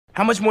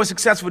How much more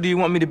successful do you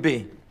want me to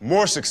be?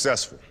 More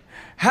successful.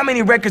 How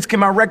many records can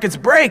my records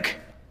break?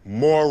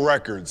 More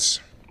records.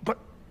 But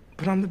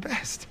I'm the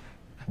best.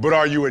 But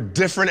are you a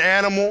different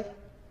animal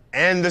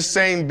and the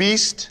same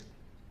beast?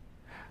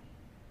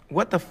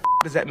 What the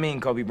does that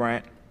mean, Kobe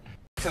Bryant?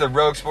 To the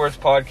Rogue Sports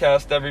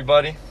Podcast,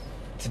 everybody.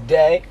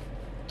 Today,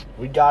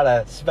 we got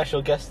a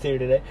special guest here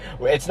today.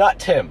 It's not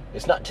Tim.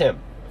 It's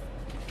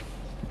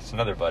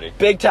another buddy.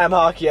 Big-time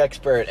hockey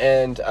expert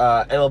and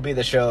MLB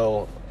The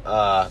Show.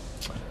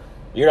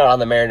 You're not on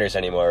the Mariners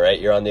anymore, right?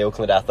 You're on the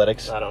Oakland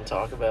Athletics. I don't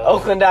talk about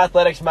Oakland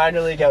Athletics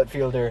minor league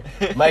outfielder,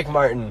 Mike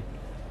Martin.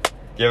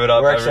 Give it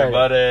up, We're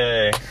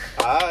everybody.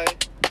 Hi.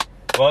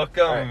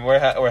 Welcome.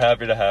 Right. We're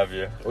happy to have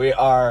you. We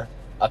are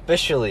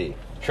officially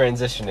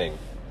transitioning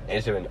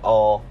into an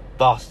all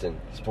Boston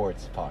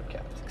sports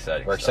podcast.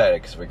 Exciting. We're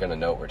excited because we're going to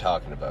know what we're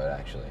talking about,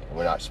 actually. And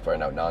we're not just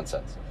putting out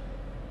nonsense.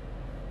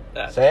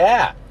 That's So,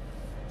 yeah.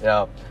 You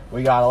know,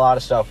 we got a lot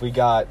of stuff. We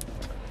got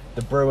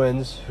the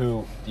Bruins,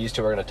 who these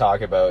two we're going to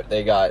talk about.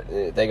 They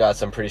got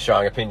some pretty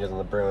strong opinions on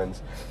the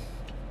Bruins.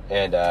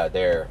 And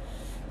their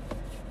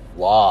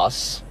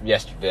loss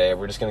yesterday,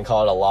 we're just going to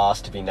call it a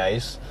loss to be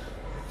nice.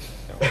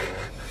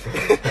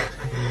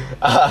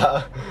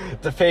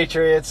 The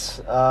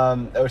Patriots,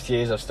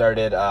 OTAs have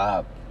started.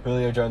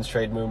 Julio Jones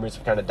trade rumors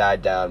have kind of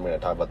died down. We're going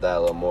to talk about that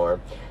a little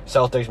more.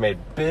 Celtics made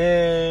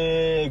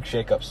big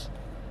shakeups.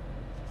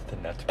 The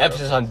Nets.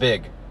 Emphasis on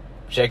big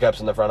shakeups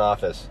in the front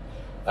office.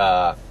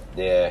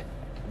 Yeah,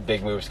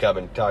 big moves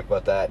coming. Talk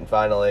about that. And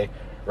finally,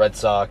 Red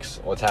Sox.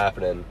 What's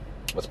happening?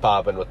 What's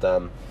popping with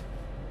them?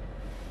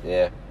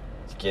 Yeah,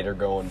 let's get her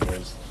going,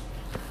 boys.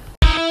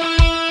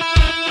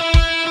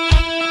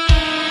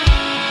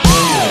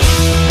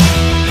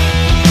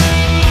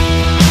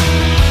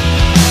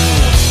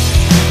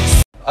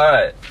 All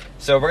right.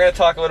 So we're going to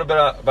talk a little bit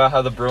about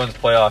how the Bruins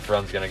playoff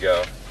run's going to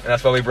go. And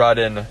that's why we brought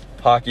in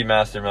hockey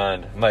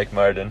mastermind Mike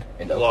Martin.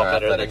 And A lot Oakland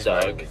better Athletics than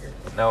minor Doug. leaguer.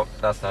 No,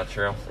 that's not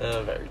true.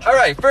 very true. All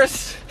right.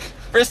 First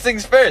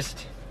things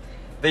first.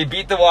 They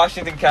beat the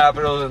Washington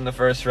Capitals in the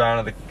first round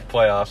of the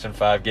playoffs in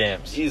 5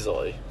 games.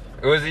 Easily.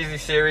 It was an easy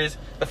series.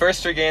 The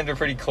first 3 games were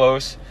pretty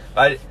close.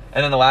 And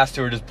then the last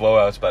 2 were just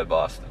blowouts by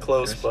Boston.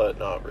 Close, but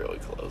not really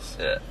close.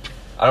 Yeah.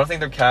 I don't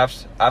think their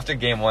Caps, after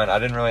game 1, I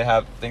didn't really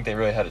think they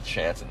really had a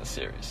chance in the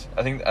series.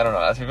 I don't know.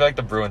 I feel like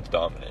the Bruins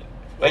dominated.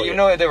 Like, yeah. you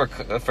know, they were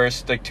the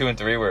first, 2 and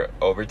 3 were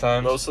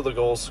overtime. Most of the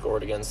goals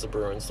scored against the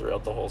Bruins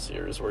throughout the whole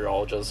series were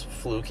all just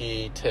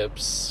fluky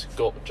tips,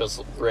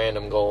 just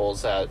random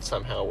goals that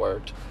somehow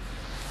worked.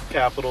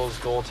 Capitals'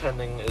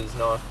 goaltending is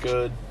not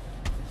good.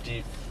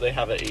 They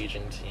have an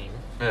aging team.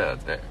 Yeah,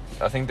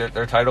 I think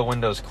their title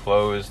window's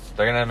closed.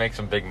 They're gonna make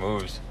some big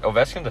moves.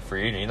 Ovechkin's a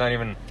free agent. He's not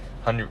even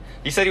 100.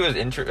 He said he was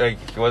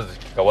he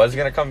was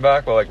gonna come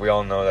back, but we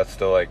all know that's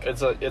still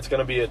It's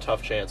gonna be a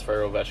tough chance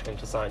for Ovechkin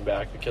to sign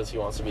back because he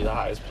wants to be the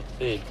highest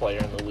paid player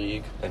in the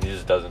league. and he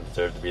just doesn't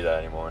deserve to be that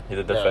anymore. He's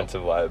a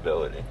defensive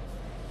liability,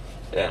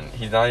 and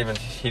he's not even.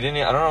 He didn't.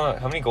 I don't know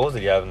how many goals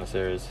did he have in the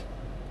series.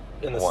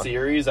 In the 1.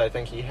 series, I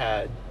think he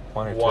had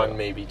 1 or 2. 1,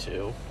 maybe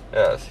 2.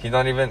 Yes, he's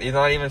not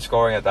even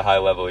scoring at the high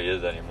level he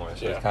is anymore.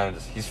 So Yeah. he's kind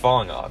of he's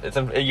falling off.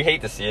 You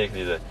hate to see it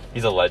because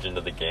he's a legend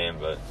of the game.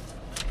 But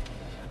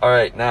all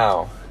right,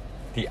 now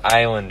the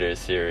Islanders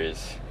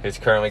series is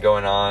currently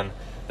going on.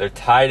 They're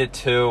tied at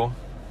 2.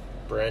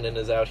 Brandon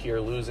is out here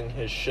losing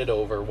his shit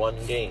over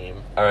 1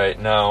 game. All right,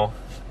 no,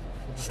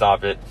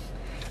 stop it.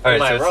 All right,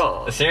 Am I so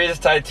wrong? the series is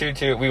tied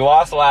 2-2. We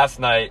lost last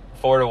night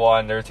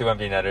 4-1. There were 2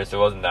 empty netters, so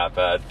it wasn't that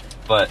bad.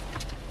 But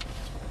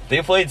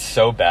they played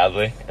so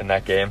badly in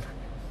that game.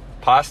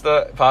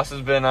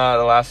 Pasta's been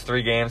the last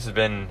 3 games has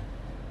been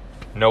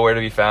nowhere to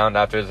be found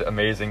after his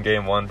amazing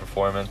game 1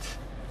 performance.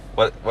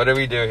 What do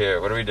we do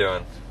here? What are we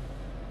doing?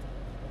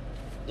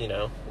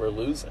 We're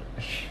losing.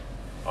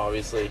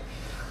 Obviously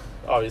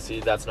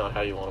that's not how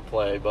you want to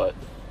play, but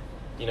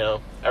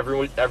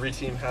every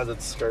team has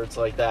its skirts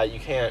like that. You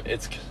can't.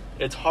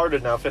 It's hard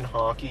enough in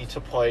hockey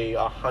to play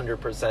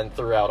 100%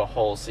 throughout a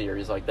whole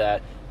series like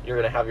that. You're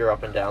gonna have your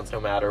up and downs no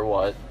matter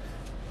what.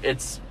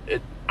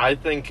 I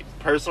think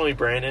personally,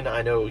 Brandon,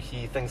 I know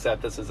he thinks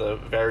that this is a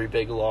very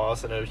big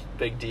loss and a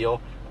big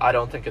deal. I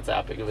don't think it's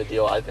that big of a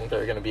deal. I think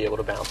they're going to be able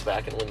to bounce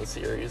back and win the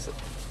series.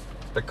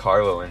 The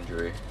Carlo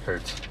injury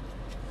hurts.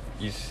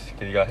 Because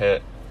he got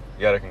hit.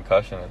 He got a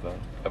concussion,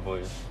 I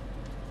believe.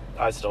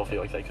 I still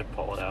feel like they could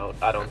pull it out.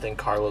 I don't think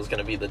Carlo's going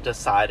to be the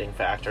deciding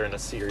factor in a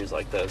series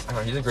like this. I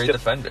know, he's a great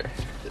defender.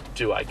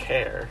 Do I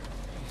care?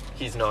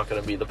 He's not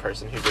going to be the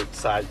person who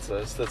decides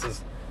this.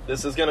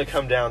 This is going to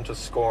come down to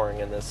scoring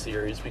in this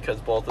series because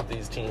both of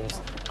these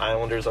teams,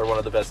 Islanders are one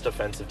of the best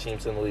defensive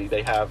teams in the league.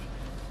 They have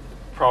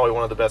probably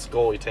one of the best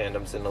goalie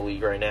tandems in the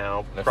league right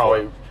now,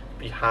 probably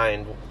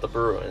behind the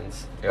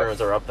Bruins. Yep.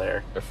 Bruins are up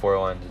there. They're 4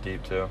 lines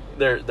deep, too.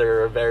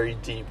 They're a very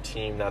deep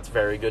team that's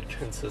very good,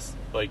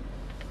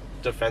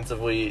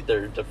 defensively.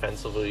 They're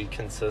defensively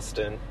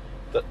consistent.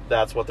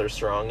 That's what they're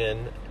strong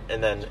in.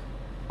 And then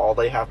all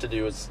they have to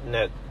do is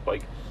net,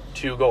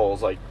 2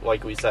 goals.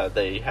 Like we said,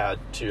 they had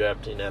 2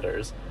 empty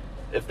netters.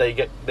 If they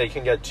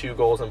can get 2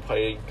 goals and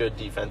play good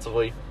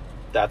defensively,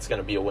 that's going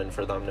to be a win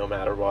for them no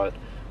matter what.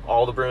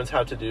 All the Bruins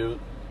have to do,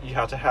 you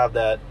have to have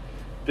that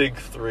big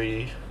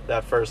three,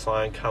 that first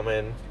line come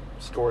in,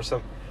 score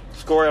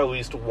at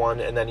least one,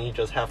 and then you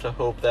just have to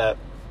hope that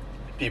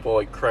people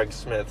like Craig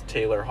Smith,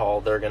 Taylor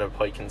Hall, they're going to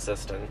play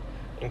consistent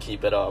and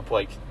keep it up,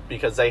 like,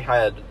 because they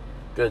had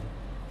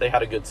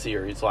a good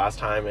series last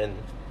time. And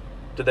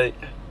did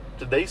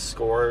they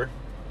score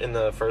in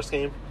the first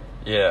game?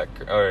 Yeah,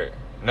 or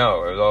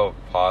no, it was all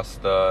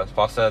Pasta.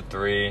 Pasta had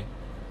 3.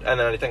 And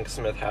then I think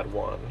Smith had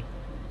 1.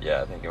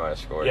 Yeah, I think he might have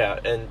scored. Yeah,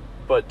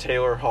 but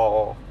Taylor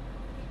Hall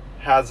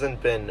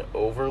hasn't been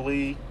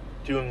overly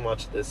doing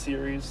much this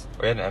series.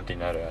 We had an empty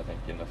netter, I think,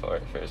 in the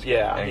first game.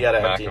 Yeah, And he had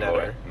an empty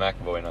netter.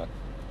 McAvoy not.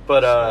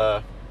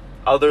 But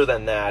other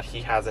than that,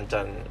 he hasn't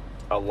done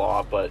a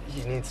lot, but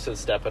he needs to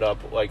step it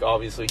up. Like,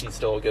 obviously, he's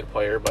still a good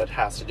player, but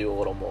has to do a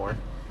little more.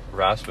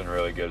 Rask's been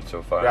really good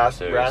so far.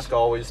 Rask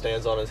always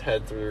stands on his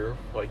head through,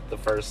 like, the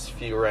first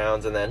few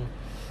rounds, and then,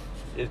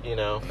 And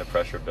the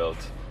pressure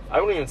builds. I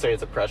wouldn't even say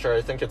it's a pressure.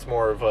 I think it's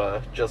more of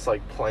a just,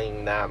 like,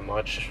 playing that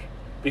much.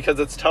 Because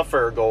it's tough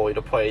for a goalie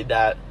to play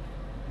that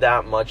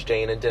much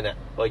day in and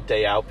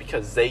day out,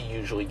 because they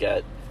usually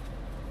get...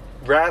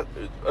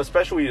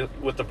 especially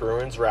with the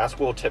Bruins, Rask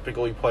will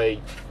typically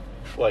play,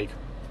 like,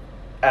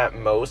 at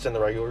most in the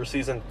regular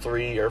season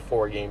 3 or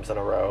 4 games in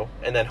a row,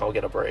 and then he'll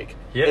get a break.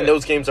 And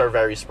those games are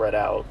very spread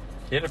out.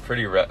 He had a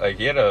pretty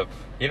he had a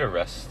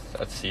rest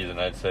that season,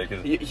 I'd say,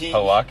 because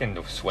Halak and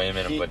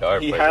Swayman and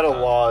Bedard. He had a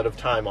lot of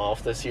time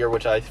off this year,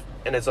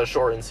 and it's a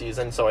shortened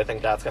season, so I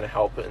think that's going to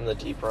help in the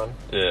deep run.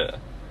 Yeah,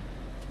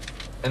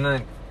 and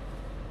then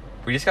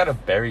we just got to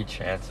bury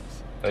chances.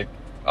 Like,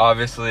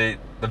 obviously,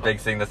 the big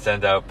thing that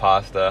stands out,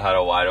 Pasta had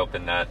a wide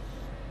open net.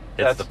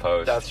 Hits the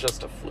post. That's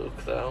just a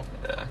fluke, though.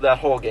 Yeah. That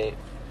whole game.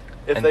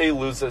 If they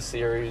lose this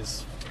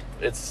series,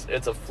 it's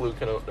a fluke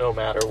no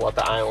matter what.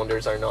 The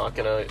Islanders are not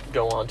going to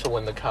go on to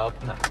win the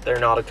Cup. No. They're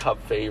not a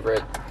Cup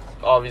favorite.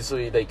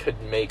 Obviously, they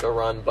could make a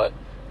run, but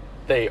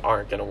they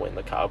aren't going to win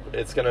the Cup.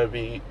 It's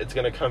going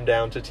to come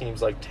down to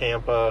teams like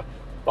Tampa,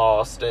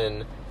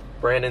 Boston.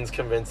 Brandon's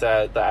convinced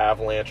that the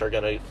Avalanche are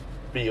going to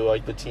be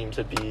like the team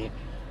to beat.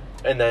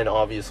 And then,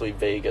 obviously,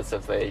 Vegas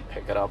if they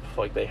pick it up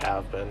like they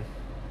have been.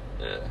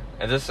 Yeah,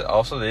 and they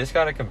just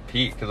gotta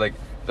compete, because like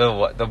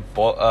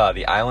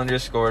the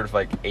Islanders scored with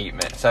like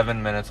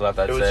 7 minutes left.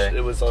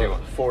 It was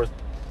fourth,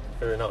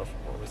 or no,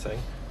 what was I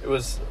saying? It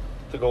was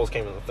the goals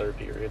came in the third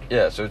period.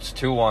 Yeah, so it's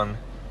 2-1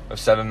 with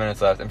 7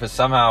 minutes left, and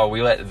somehow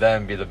we let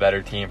them be the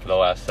better team for the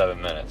last 7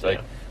 minutes.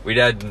 Like, we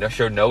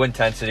showed no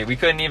intensity. We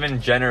couldn't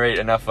even generate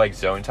enough like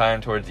zone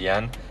time towards the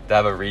end to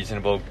have a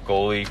reasonable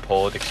goalie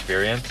pulled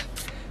experience.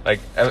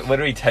 Like,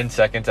 literally 10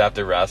 seconds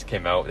after Rask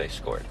came out, they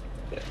scored.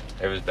 Yeah.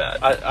 It was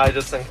bad. I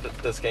just think that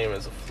this game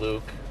is a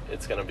fluke.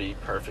 It's going to be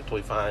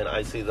perfectly fine.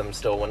 I see them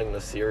still winning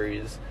the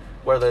series,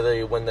 whether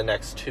they win the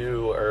next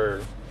 2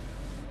 or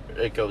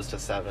it goes to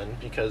 7,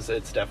 because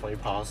it's definitely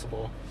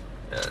possible.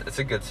 Yeah, it's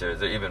a good series.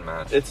 They're even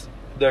match. It's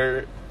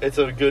a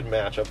good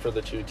matchup for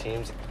the two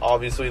teams.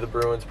 Obviously, the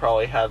Bruins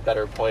probably have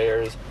better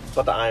players,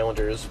 but the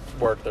Islanders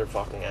work their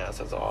fucking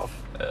asses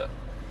off. Yeah.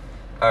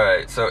 All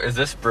right, so is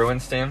this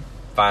Bruins team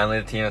finally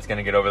the team that's going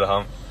to get over the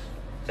hump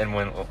and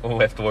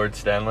lift Lord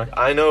Stanley?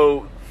 I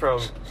know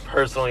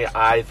personally,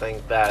 I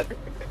think that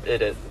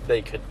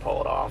they could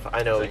pull it off.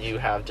 I know you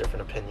have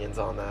different opinions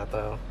on that,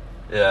 though.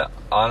 Yeah,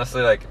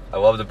 honestly, like, I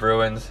love the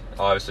Bruins.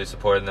 Obviously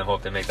supporting them,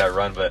 hope they make that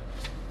run, but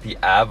the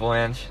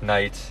Avalanche,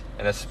 Knights,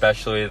 and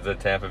especially the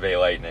Tampa Bay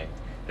Lightning,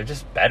 they're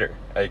just better.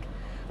 Like,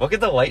 look at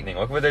the Lightning.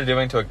 Look what they're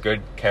doing to a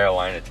good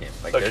Carolina team.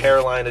 Like, the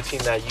Carolina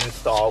team that you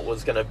thought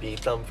was going to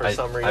beat them for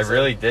some reason. I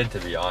really did, to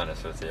be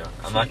honest with you.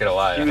 I'm not going to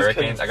lie. The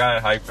Hurricanes, I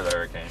got hyped for the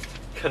Hurricanes.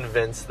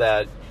 Convinced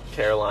that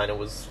Carolina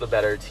was the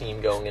better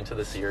team going into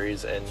the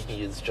series, and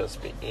he is just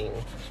being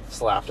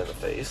slapped in the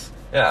face.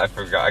 Yeah, I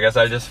forgot. I guess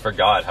I just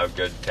forgot how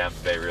good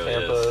Tampa Bay really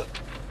is.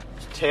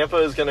 Tampa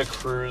is going to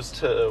cruise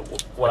to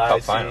what I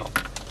see. Final.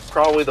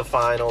 Probably the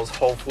finals.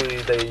 Hopefully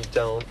they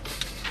don't.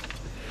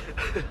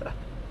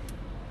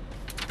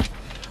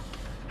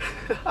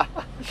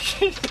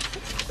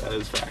 That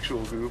is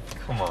factual goop.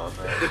 Come on,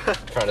 man.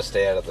 Trying to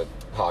stay out of the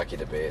hockey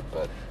debate,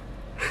 but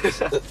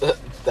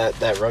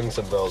that rung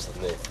some bells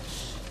with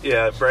me.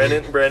 Yeah,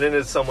 Brandon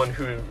is someone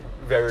who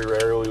very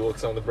rarely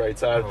looks on the bright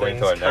side of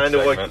things. Kind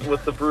of like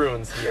with the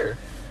Bruins here.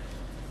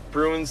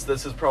 Bruins,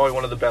 this is probably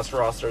one of the best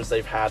rosters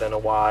they've had in a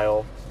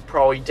while.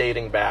 Probably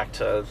dating back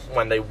to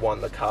when they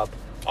won the Cup.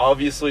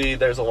 Obviously,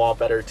 there's a lot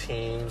better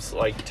teams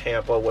like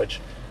Tampa, which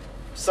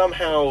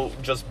somehow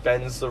just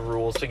bends the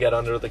rules to get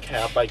under the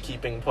cap by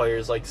keeping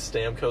players like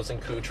Stamkos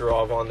and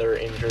Kucherov on their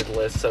injured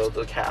list so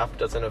the cap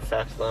doesn't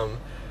affect them.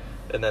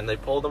 And then they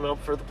pull them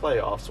up for the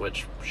playoffs,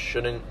 which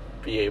shouldn't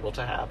be able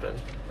to happen.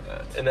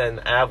 And then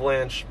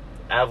Avalanche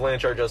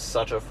are just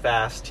such a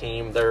fast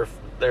team.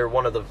 They're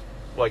one of the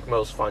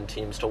most fun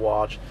teams to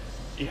watch.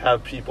 You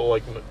have people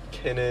like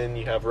McKinnon,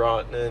 you have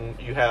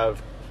Rottman, you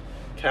have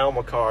Cal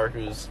McCarr,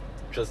 who's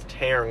just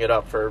tearing it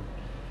up for.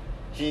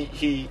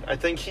 I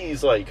think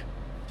he's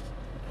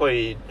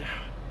played.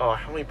 Oh,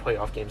 how many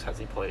playoff games has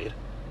he played?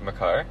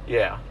 Makar?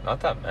 Yeah. Not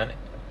that many.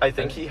 I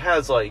think he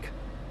has, like,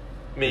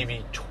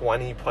 maybe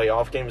 20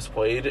 playoff games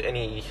played, and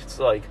he's,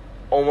 like,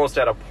 almost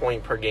at a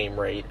point per game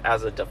rate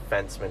as a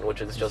defenseman,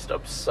 which is just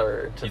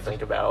absurd to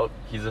think about.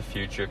 He's a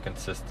future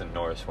consistent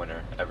Norris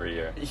winner every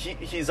year.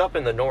 He's up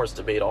in the Norris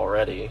debate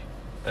already.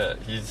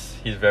 He's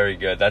very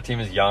good. That team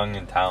is young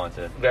and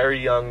talented. Very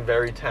young,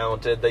 very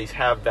talented. They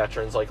have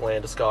veterans like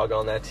Landeskog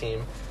on that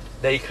team.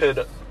 They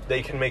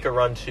can make a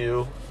run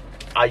too.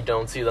 I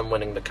don't see them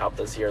winning the cup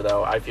this year,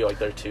 though. I feel like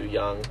they're too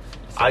young.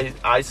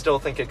 I still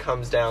think it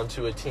comes down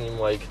to a team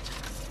like,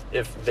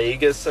 if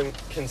Vegas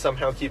can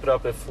somehow keep it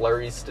up, if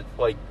Fleury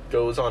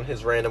goes on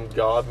his random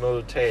god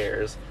mode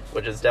tears,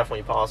 which is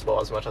definitely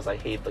possible. As much as I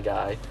hate the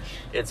guy,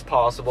 it's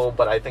possible.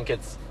 But I think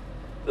it's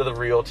the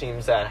real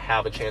teams that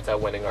have a chance at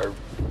winning are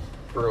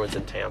Bruins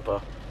and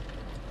Tampa.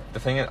 The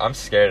thing is, I'm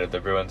scared of the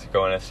Bruins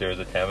going in a series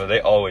with Tampa. They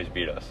always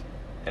beat us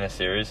in a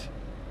series.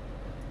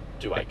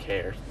 Do I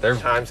care? They're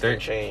can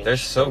change. They're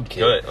so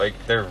good. Like,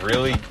 they're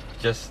really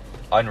just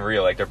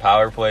unreal. Like, their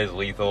power play is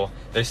lethal.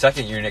 Their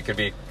second unit could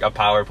be a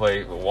power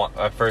play,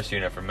 a first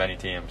unit for many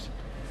teams.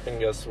 And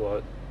guess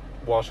what?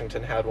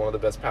 Washington had one of the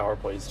best power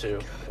plays too.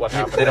 What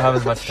happened? They don't have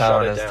as much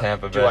talent Shut it as down.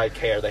 Tampa Bay. Do I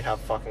care? They have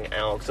fucking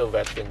Alex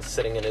Ovechkin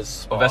sitting in his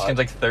spot. Ovechkin's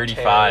like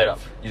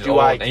 35. He's Do old,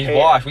 I and he's care?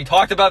 washed. We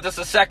talked about this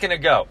a second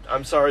ago.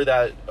 I'm sorry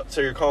so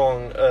you're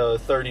calling a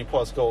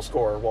 30-plus goal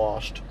scorer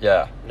washed?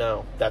 Yeah.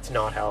 No, that's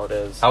not how it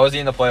is. How was he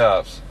in the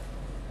playoffs?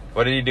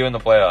 What did he do in the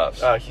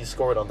playoffs? He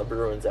scored on the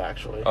Bruins,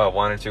 actually.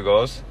 1 or 2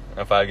 goals in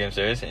a 5-game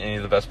series, and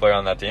he's the best player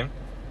on that team?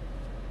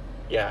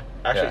 Yeah,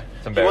 actually, Yeah,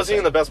 it's he embarrassing. wasn't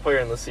even the best player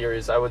in the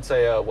series. I would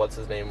say, what's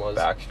his name was?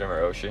 Backstrom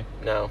or Oshie?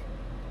 No,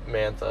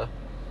 Mantha.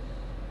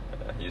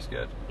 Yeah, he's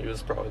good. He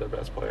was probably their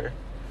best player.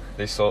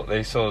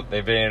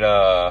 They made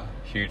a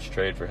huge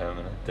trade for him,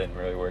 and it didn't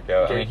really work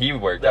out. I mean, he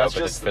worked out,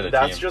 but for the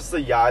that's team just the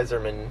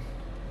Yzerman,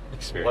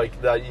 experience.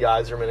 like the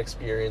Yzerman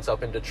experience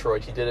up in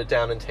Detroit. He did it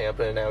down in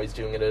Tampa, and now he's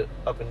doing it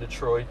up in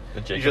Detroit. The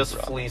He's Jacob just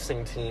Braun.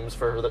 fleecing teams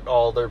for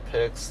all their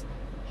picks.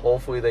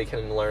 Hopefully, they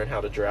can learn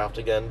how to draft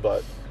again.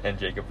 But And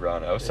Jacob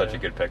Braun. That was such a Yeah.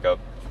 good pickup.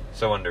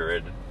 So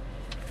underrated.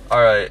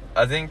 All right,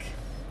 I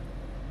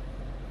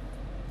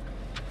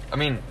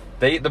mean,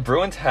 the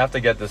Bruins have to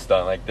get this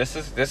done. Like,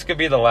 this could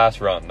be the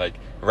last run. Like,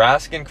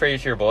 Rask and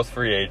Krejci are both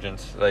free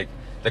agents. Like,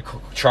 the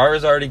Char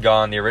is already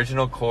gone. The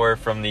original core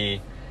from the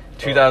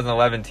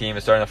 2011 team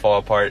is starting to fall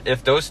apart.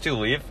 If those two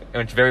leave,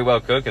 which very well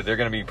could, because they're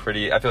going to be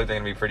I feel like they're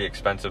going to be pretty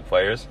expensive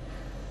players.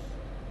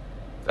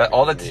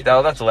 All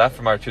that's left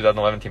from our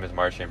 2011 team is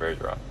Marchand and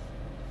Bergeron.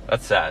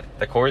 That's sad.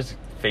 The core is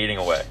fading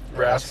away.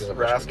 Rask is a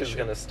much Rask bigger is issue.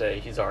 going to stay.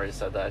 He's already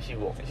said that. He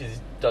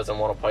doesn't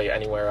want to play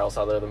anywhere else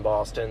other than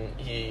Boston.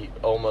 He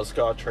almost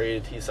got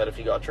traded. He said if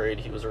he got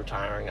traded, he was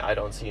retiring. I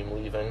don't see him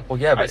leaving. Well,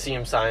 yeah, but I see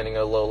him signing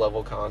a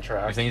low-level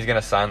contract. You think he's going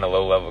to sign the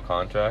low-level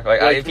contract?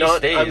 Like, Like, if he not-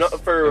 stays, I'm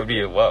not- for- it would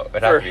be low. It'd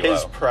For have to be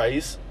his low.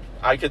 price,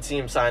 I could see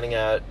him signing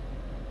at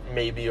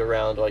maybe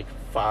around like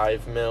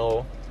 $5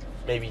 million,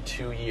 maybe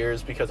 2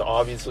 years, because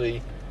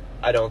obviously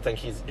I don't think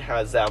he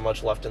has that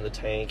much left in the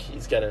tank.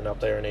 He's getting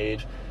up there in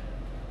age.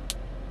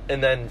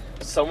 And then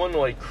someone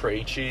like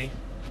Krejci,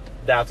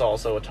 that's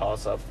also a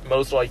toss-up.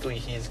 Most likely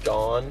he's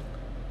gone.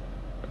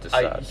 Which is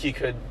sad. He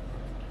could,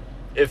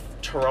 if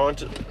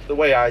Toronto, the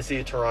way I see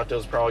it,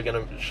 Toronto's probably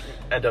going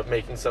to end up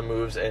making some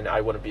moves, and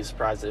I wouldn't be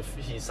surprised if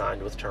he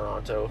signed with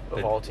Toronto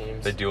of all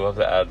teams. They do have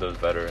to add those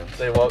veterans.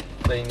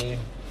 They need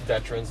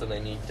veterans and they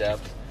need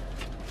depth.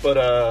 But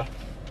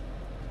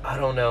I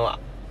don't know.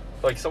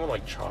 Like someone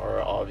like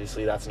Chara,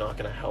 obviously that's not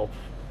going to help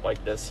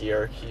like this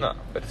year. No,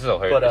 but it's still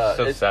hurt. But, it's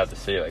so it's- sad to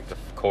see. Like, the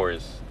core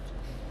is...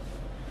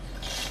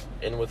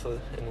 in with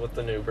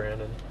the new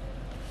Brandon.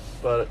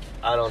 But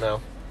I don't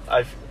know.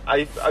 I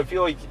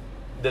feel like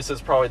this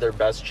is probably their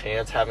best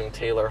chance having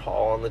Taylor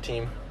Hall on the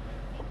team.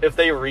 If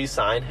they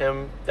re-sign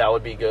him, that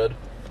would be good.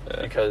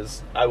 Yeah.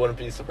 Because I wouldn't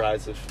be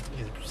surprised if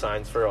he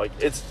signs for like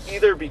it's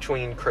either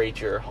between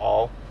Krejci or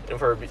Hall. And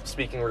for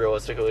speaking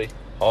realistically,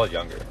 Hall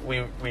younger.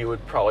 we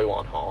would probably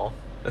want Hall.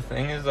 The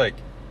thing is, like,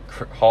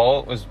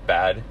 Hall was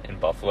bad in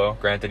Buffalo.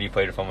 Granted, he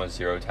played with almost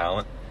zero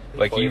talent.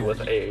 Like, Played with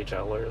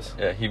AHLers.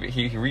 Yeah,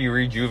 he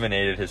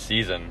rejuvenated his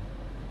season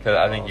because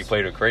I think he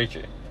played with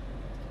Krejci.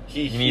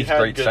 He needs had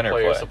great good center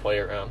players play. to play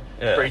around.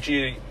 Yeah.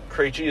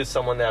 Krejci is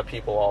someone that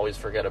people always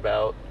forget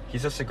about.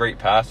 He's just a great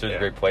passer. He's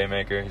Yeah. a great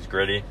playmaker. He's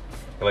gritty.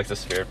 He likes to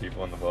scare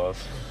people in the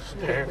balls.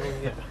 Apparently,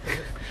 yeah.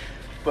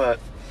 But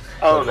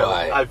I don't know.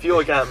 Why? I feel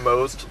like at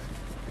most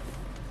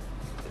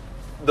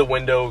the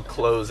window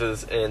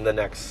closes in the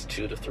next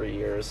 2 to 3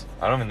 years.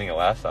 I don't even think it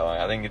lasts that long.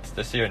 I think it's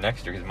this year or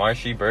next year because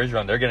Marshy,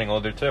 Bergeron, they're getting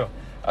older too.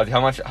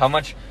 How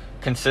much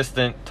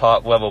consistent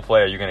top level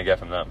play are you going to get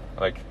from them?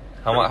 Like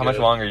how much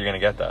good. longer are you going to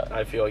get that?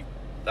 I feel like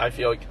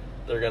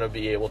they're going to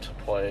be able to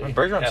play I mean,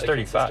 Bergeron's at a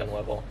 35. consistent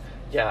level.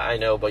 Yeah, I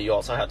know, but you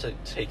also have to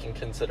take in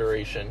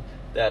consideration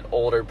that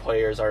older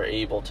players are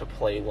able to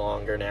play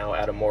longer now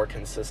at a more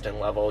consistent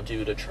level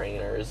due to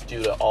trainers,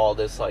 due to all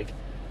this like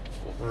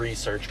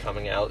research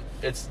coming out.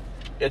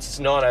 It's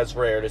not as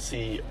rare to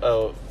see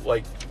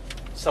like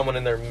someone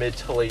in their mid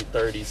to late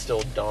 30s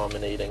still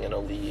dominating in a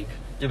league.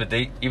 Yeah, but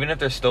even if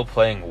they're still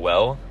playing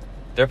well,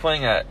 they're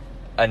playing at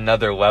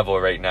another level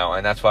right now,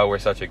 and that's why we're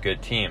such a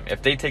good team.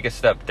 If they take a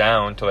step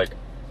down to like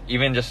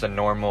even just a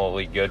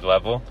normally good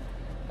level,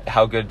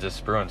 how good is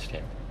this Bruins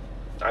team?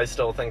 I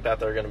still think that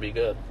they're going to be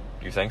good.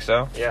 You think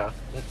so? Yeah.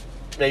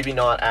 Maybe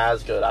not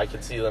as good. I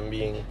could see them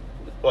being,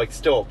 like,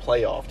 still a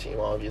playoff team,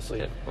 obviously.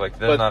 Yeah, like,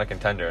 they're But not a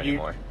contender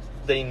anymore.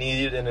 They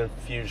need an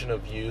infusion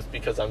of youth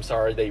because I'm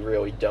sorry, they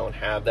really don't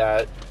have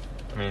that.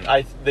 I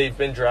mean, they've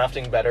been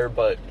drafting better,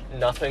 but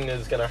nothing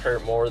is going to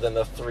hurt more than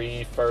the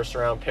 3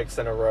 first-round picks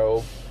in a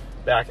row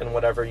back in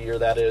whatever year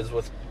that is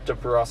with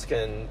DeBrusque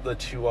and the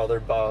 2 other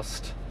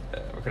bust.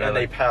 And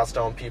they passed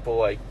on people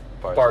like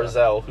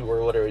Barzell who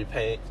were literally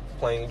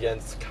playing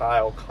against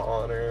Kyle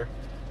Connor.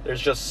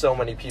 There's just so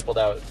many people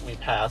that we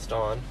passed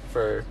on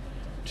for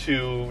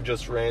 2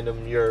 just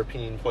random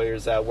European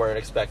players that weren't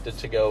expected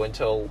to go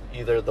until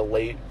either the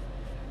late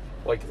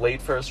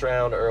first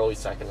round, early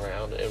second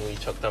round, and we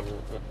took them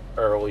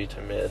early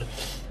to mid.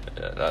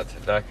 Yeah,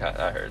 that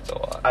hurts a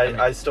lot.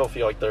 I still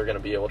feel like they're going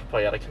to be able to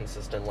play at a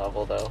consistent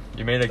level, though.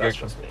 You made a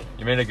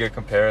good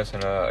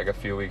comparison like a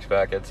few weeks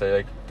back. I'd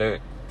say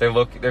like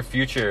their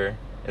future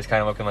is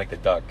kind of looking like the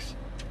Ducks,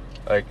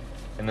 like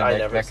in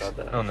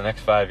the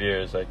next 5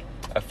 years, like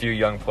a few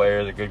young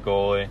players, a good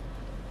goalie,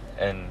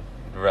 and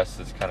the rest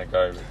is kind of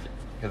garbage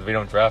because we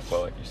don't draft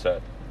well, like you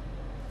said.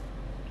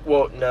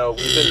 Well, no,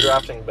 we've been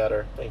drafting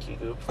better. Thank you,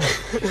 Goop.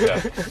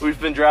 Yeah. We've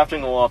been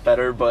drafting a lot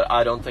better, but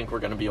I don't think we're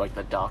going to be like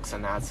the Ducks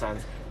in that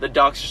sense. The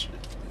Ducks,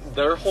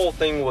 their whole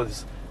thing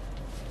was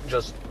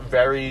just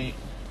very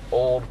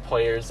old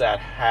players that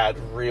had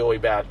really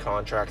bad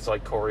contracts,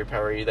 like Corey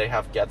Perry. They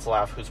have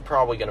Getzlaff, who's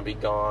probably going to be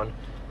gone.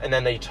 And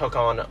then they took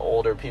on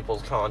older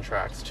people's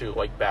contracts, too,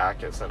 like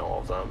Backus and all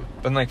of them.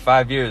 But in like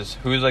 5 years,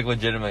 who's like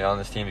legitimately on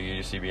this team that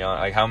you see beyond?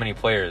 Like how many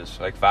players?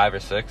 Like 5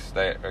 or 6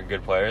 that are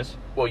good players?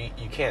 Well,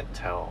 you can't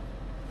tell.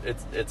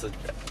 It's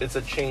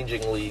a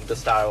changing league. The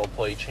style of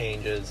play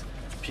changes.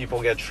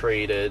 People get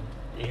traded.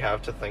 You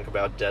have to think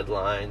about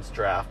deadlines,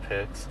 draft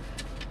picks.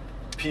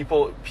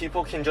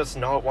 People can just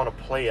not want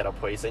to play at a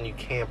place, and you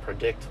can't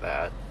predict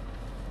that.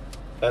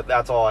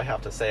 That's all I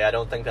have to say. I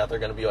don't think that they're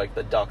going to be like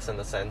the Ducks in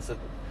the sense that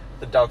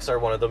the Ducks are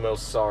one of the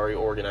most sorry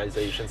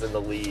organizations in the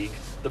league.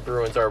 The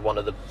Bruins are one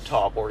of the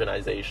top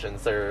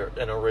organizations. They're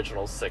an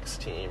original 6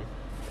 team.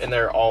 And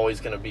they're always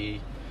going to be...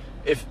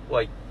 If,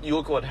 like, you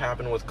look what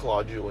happened with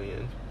Claude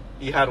Julien.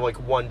 He had, like,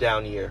 1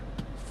 down year.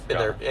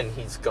 And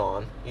he's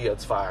gone. He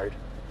gets fired.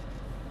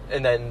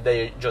 And then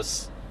they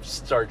just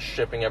start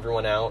shipping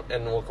everyone out.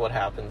 And look what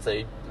happens.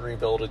 They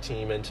rebuild a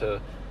team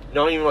into...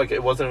 Not even, like,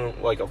 it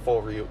wasn't, like, a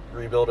full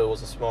rebuild. It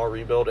was a small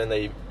rebuild. And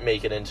they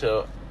make it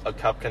into a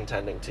cup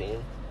contending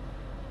team.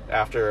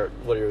 After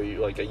literally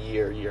like a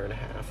year and a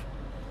half.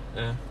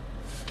 Yeah.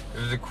 It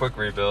was a quick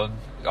rebuild.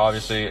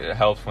 Obviously, it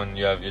helps when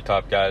you have your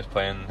top guys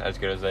playing as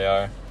good as they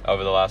are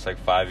over the last like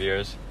 5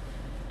 years.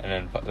 And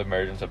then the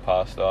emergence of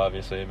Pasta,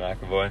 obviously,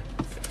 McAvoy.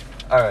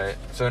 All right,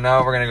 so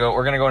now we're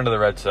gonna go into the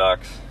Red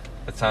Sox.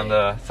 It's time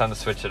to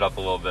switch it up a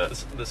little bit.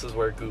 This is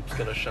where Goop's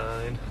gonna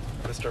shine,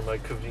 Mr.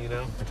 Mike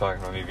Covino. We're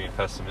talking about me being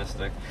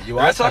pessimistic. You The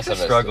are Red Sox are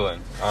pessimistic.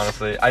 struggling,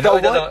 honestly. I know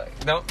it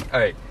doesn't. No, all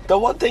right. The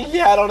one thing he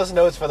had on his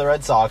notes for the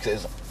Red Sox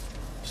is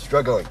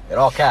struggling in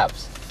all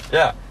caps.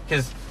 Yeah,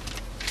 because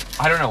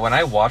I don't know. When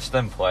I watch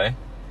them play,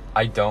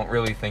 I don't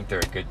really think they're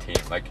a good team.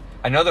 Like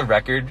I know the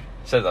record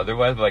says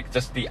otherwise, but like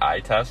just the eye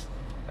test,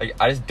 like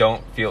I just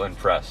don't feel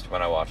impressed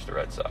when I watch the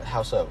Red Sox.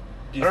 How so?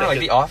 I don't know. Like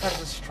the offense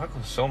just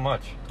struggles so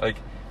much. Like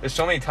there's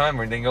so many times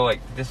where they go like,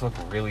 "This looks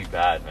really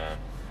bad, man."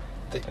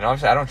 And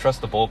obviously, I don't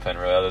trust the bullpen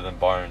really, other than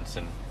Barnes.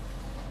 And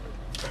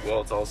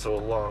Well, it's also a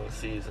long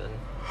season.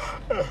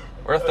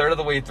 we're a third of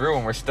the way through,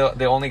 and we're still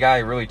the only guy I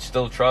really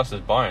still trust is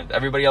Barnes.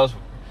 Everybody else,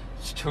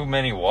 it's too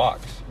many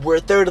walks. We're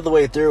a third of the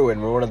way through,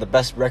 and we're one of the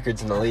best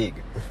records in the league.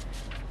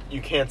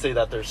 You can't say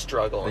that they're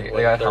struggling.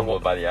 They got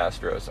humbled by the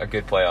Astros, a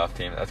good playoff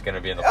team that's going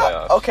to be in the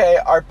playoffs. Okay,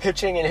 our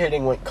pitching and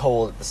hitting went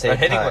cold at the same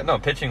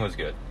time. Pitching was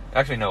good.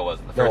 Actually, no, it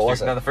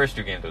wasn't. The first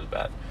two games it was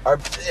bad.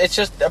 It's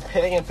just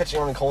hitting and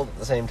pitching went cold at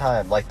the same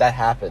time. Like that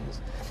happens.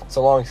 It's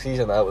a long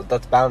season.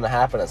 That's bound to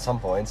happen at some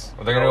points.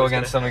 Well, they're going to go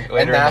against them later and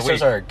in the Masters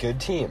week. are a good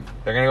team.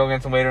 They're going to go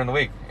against them later in the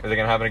week. Is it going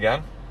to happen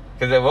again?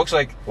 Because it looks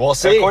like, we'll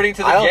see. According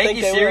to the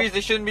Yankees series, they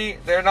shouldn't be.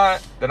 They're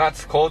not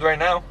cold right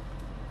now.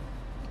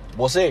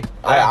 We'll see.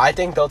 I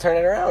think they'll turn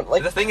it around.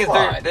 Like the thing is,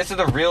 this is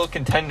the real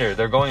contender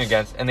they're going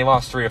against, and they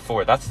lost 3 or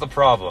 4. That's the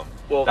problem.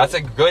 Well, that's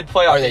a good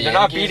playoff. They're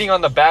not beating on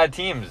the bad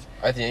teams.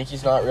 Are the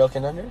Yankees not real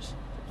contenders?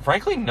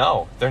 Frankly,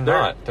 no, they're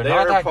not. They're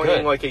not that good. They're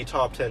playing like a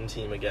top 10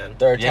 team again.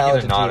 They're a the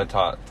Yankees are not team. a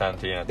top 10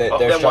 team.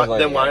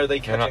 Then why are they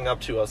catching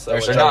up to us?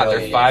 They're not.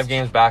 They're 5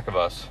 games back of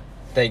us.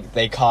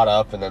 They caught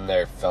up and then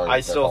they're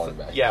falling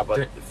back. Yeah,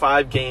 but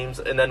 5 games,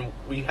 and then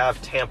we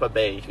have Tampa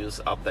Bay,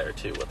 who's up there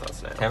too with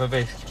us now. Tampa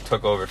Bay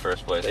took over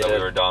first place, we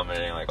were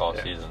dominating like all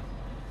season.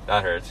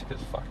 That hurts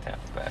because fuck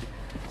Tampa Bay.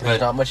 There's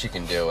not much you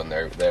can do when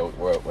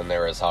they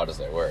were as hot as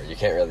they were. You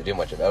can't really do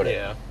much about it.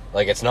 Yeah,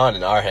 Like, it's not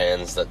in our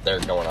hands that they're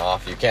going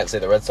off. You can't say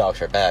the Red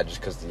Sox are bad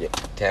just because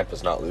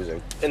Tampa's not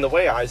losing. In the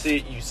way I see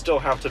it, you still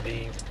have to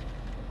be...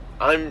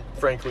 I'm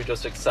frankly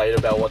just excited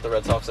about what the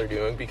Red Sox are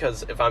doing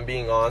because, if I'm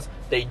being honest,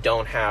 they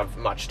don't have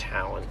much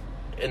talent,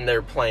 and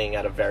they're playing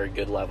at a very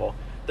good level.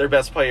 Their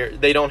best player,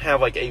 they don't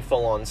have like a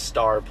full-on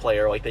star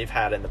player like they've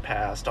had in the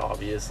past,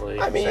 obviously.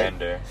 I mean,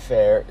 Xander.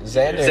 fair.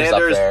 Xander's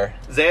up there.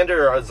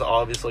 Xander is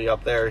obviously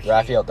up there.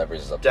 Rafael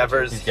Devers is up there.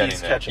 Devers, He's getting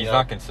he's there. catching He's up.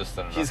 not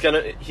consistent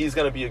enough. He's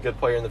gonna be a good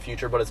player in the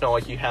future, but it's not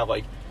like you have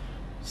like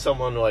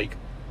someone like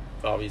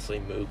obviously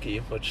Mookie,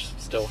 which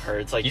still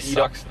hurts. Like He you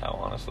don't- sucks now,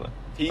 honestly.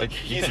 He's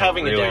been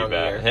having a down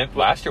bad. year.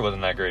 Last year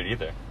wasn't that great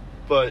either.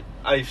 But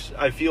I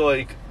feel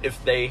like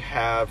if they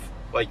have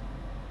like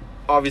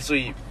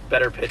obviously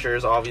better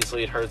pitchers,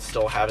 obviously it hurts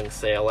still having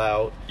Sale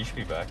out. He should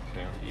be back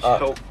soon. You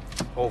should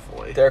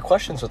hopefully. There are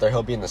questions whether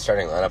he'll be in the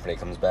starting lineup when he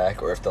comes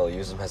back, or if they'll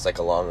use him as like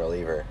a long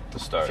reliever To a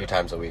start. few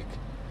times a week.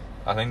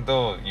 I think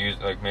they'll use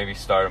maybe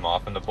start him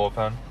off in the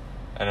bullpen,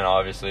 and then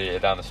obviously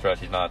down the stretch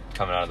he's not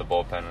coming out of the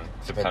bullpen in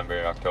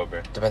September,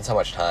 October. Depends how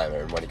much time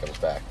and when he comes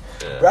back.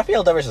 Yeah.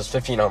 Rafael Devers has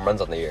 15 home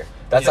runs on the year.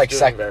 That's He's like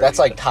doing very that's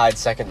like good. tied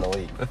second in the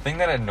league. The thing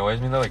that annoys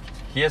me though, like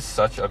he has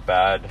such a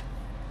bad,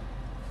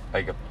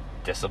 like,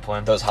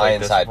 discipline. Those high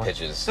like, inside discipline.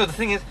 pitches. So the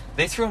thing is,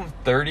 they threw him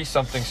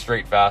 30-something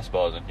straight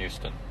fastballs in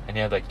Houston, and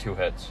he had like 2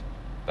 hits.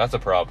 That's a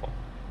problem.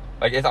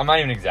 Like I'm not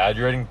even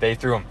exaggerating. They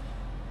threw him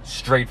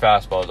straight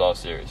fastballs all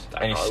series,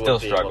 I and he probably still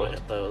wouldn't be able to struggled.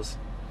 hit those.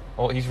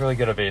 Well, he's really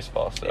good at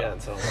baseball, so Yeah,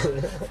 and so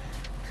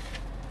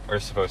we're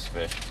supposed to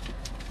be.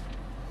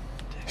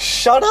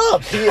 Shut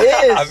up! He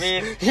is. I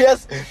mean- he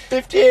has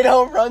 58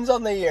 home runs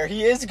on the year.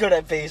 He is good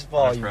at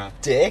baseball. That's You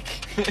right. dick.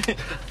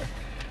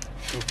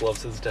 Scoop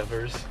loves his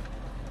Devers.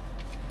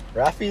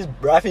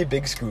 Rafi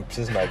Big Scoops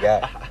is my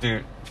guy.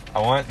 Dude,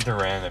 I want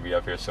Duran to be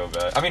up here so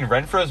bad. I mean,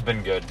 Renfro's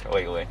been good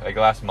lately. Like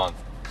last month,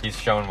 he's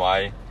shown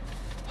why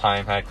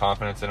Heim had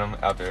confidence in him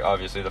after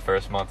obviously the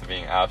first month of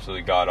being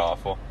absolutely god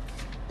awful.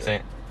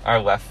 Saying our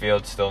left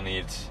field still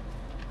needs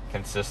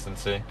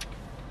consistency.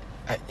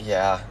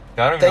 Yeah.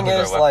 I don't even Thing know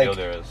who is, their left like,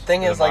 fielder is.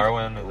 thing Is is it like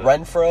Marwin? Is it-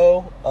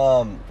 Renfro,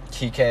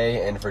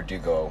 Kike, and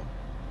Verdugo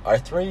are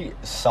 3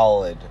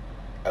 solid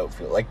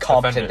outfield, like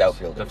competent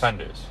outfielders.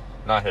 Defenders,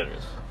 not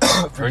hitters.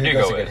 Verdugo's Verdugo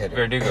a good is. hitter.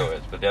 Verdugo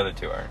is, but the other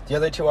 2 aren't. The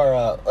other 2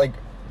 are like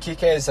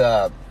Kike is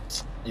a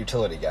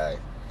utility guy.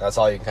 That's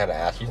all you can kind of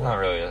ask He's for. not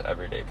really an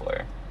everyday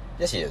player.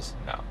 Yes, he is.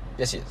 No,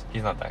 Yes, he is.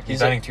 he's not that. He's He's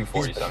batting a-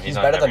 240 something. He's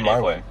not better an than everyday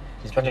Marwin. player.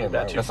 He's better Can than you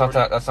bat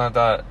Marwin. That's not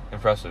that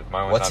impressive.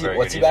 Marwin's What's not he? very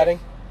What's good he batting?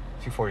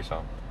 240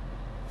 something.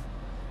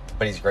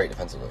 But he's great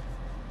defensively.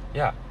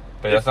 Yeah,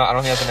 but that's not. I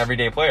don't think that's an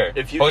everyday player.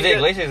 If you Jose can get-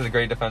 Iglesias is a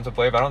great defensive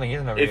player, but I don't think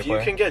he's an everyday If you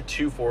player. can get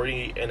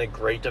 240 and a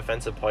great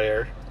defensive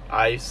player,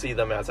 I see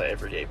them as an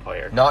everyday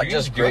player. Not You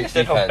just you great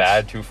understand defense. how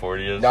bad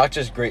 240 is. Not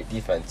just great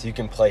defense. You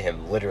can play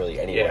him literally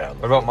anywhere. Yeah. On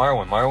the What about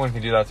field. Marwin? Marwin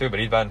can do that too, but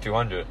he's batting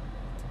 200.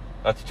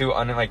 That's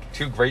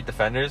 2 great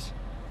defenders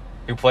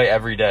who play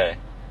every day.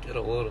 Get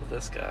a load of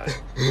this guy.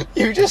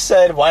 You just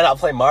said why not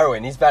play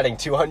Marwin? He's batting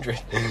 200.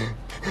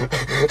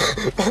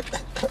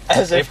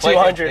 As They if play him-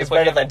 200 they is play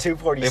better him- than They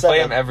 247. play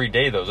him every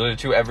day though. Those are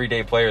 2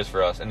 everyday players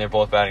for us, and they're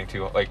both batting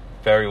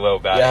very low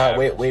batting. Yeah,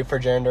 average. wait for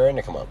Jaron Duran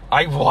to come up.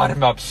 I want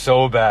him up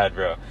so bad,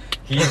 bro.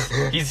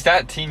 He's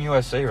at Team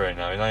USA right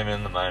now. He's not even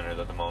in the minors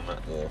at the moment.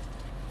 Yeah.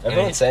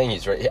 Everyone's saying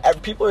he's ready.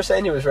 People are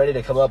saying he was ready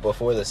to come up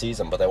before the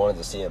season, but they wanted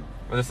to see him.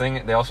 But the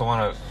thing, they also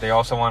want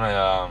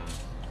to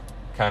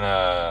kind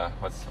of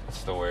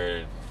what's the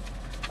word?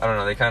 I don't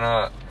know. They kind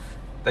of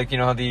like, you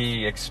know how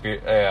the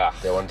experience.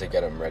 They wanted to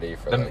get him ready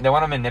for They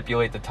want to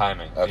manipulate the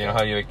timing. Okay. You know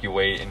how you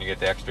wait and you get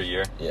the extra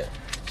year. Yeah.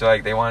 So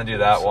like they want to do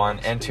that one,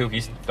 and 2,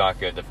 he's not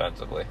good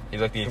defensively. He's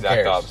like the exact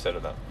cares? opposite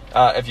of them.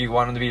 If you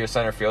want him to be your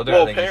center fielder,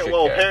 Well, I think you should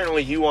care.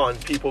 apparently you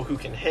want people who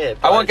can hit.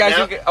 I want but guys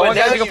now- who but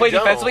now can you play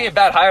don't. defensively and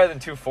bat higher than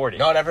 240.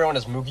 Not everyone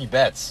is Mookie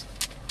Betts.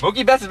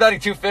 Mookie Betts is batting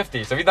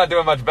 250, so he's not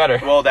doing much better.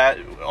 Well, that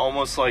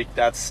almost like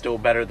that's still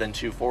better than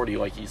 240,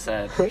 like you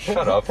said.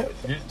 Shut up.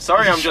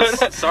 Sorry, I'm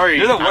just sorry.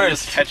 You're the I'm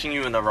worst. just catching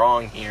you in the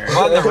wrong here. I'm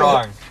on the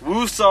wrong.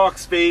 Woo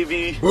Sox,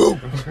 baby.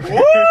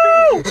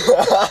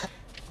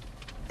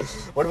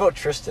 What about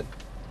Tristan?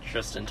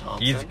 Tristan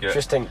Thompson. He's good.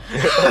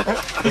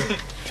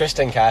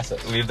 Tristan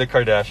Cassis. Leave the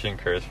Kardashian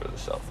curse for the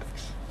Celtics.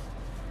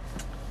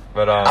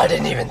 But I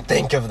didn't even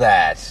think of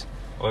that.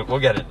 we'll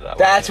get into that.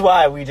 That's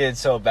why we did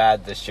so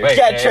bad this year. Wait,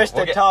 Get hey,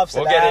 Tristan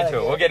Thompson. We'll get outta into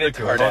it. here. We'll get The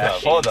into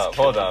it. Hold up.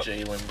 Kardashians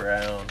killing Jaylen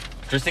Brown.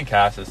 Tristan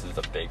Cassis is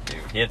a big dude.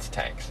 He hits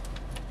tanks.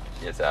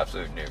 He hits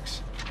absolute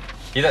nukes.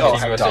 He's at Oh,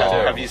 Team USA dog.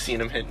 too. Have you seen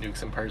him hit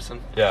nukes in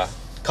person? Yeah.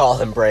 Call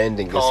him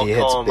Brandon because he hits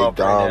Call him big up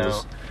right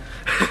doms.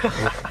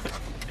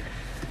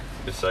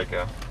 Good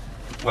psycho.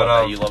 But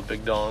But you love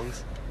big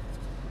dongs.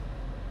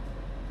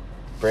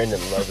 Brandon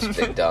loves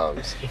big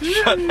doms.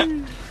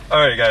 all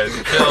right, guys,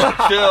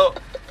 chill,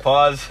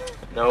 pause,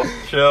 Nope.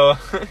 chill.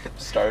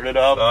 Start it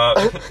up.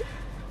 I'm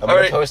gonna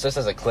Alright. post this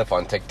as a clip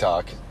on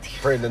TikTok.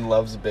 Brandon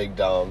loves big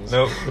doms.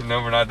 Nope,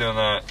 no, we're not doing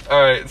that.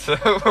 All right, so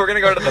we're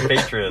gonna go to the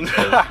Patriots.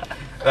 'Cause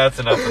that's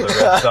enough of the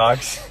Red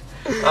Sox.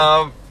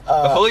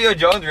 The Julio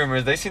Jones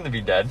rumors, they seem to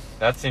be dead.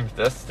 That's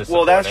disappointing.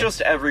 Well, that's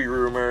just every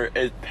rumor.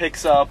 It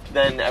picks up,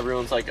 then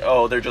everyone's like,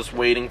 oh, they're just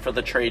waiting for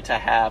the trade to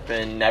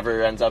happen.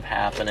 Never ends up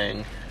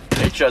happening.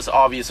 It's just,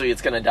 obviously,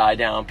 it's going to die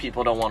down.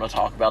 People don't want to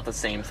talk about the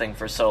same thing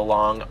for so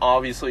long.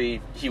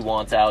 Obviously, he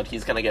wants out.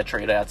 He's going to get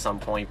traded at some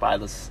point by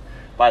the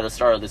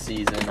start of the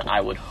season.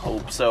 I would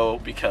hope so,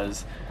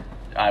 because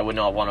I would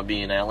not want to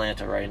be in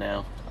Atlanta right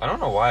now. I don't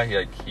know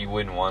why he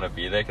wouldn't want to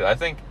be there, because I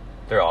think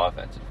their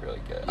offense is really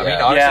good. I Yeah.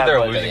 mean, obviously Yeah, they're a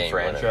but losing they ain't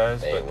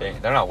franchise, winning.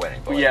 but they're not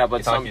winning. But Yeah, but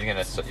it's not some- like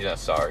he's in a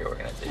sorry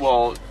organization.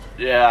 Well,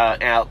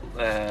 yeah,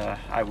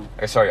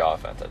 Or sorry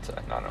offense, I'd say,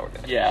 not an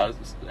organization. yeah,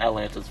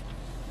 Atlanta's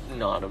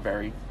not a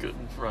very good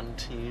run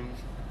team.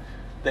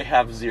 They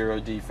have zero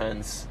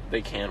defense.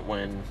 They can't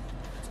win.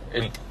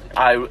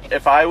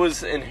 If I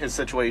was in his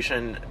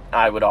situation,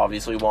 I would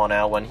obviously want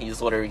out when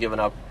he's literally given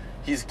up.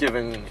 He's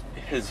given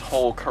his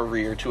whole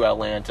career to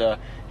Atlanta.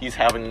 He's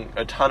having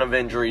a ton of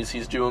injuries.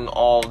 He's doing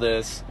all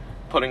this,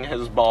 putting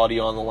his body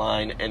on the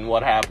line, and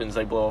what happens?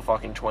 They blow a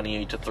fucking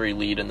 28-3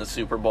 lead in the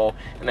Super Bowl,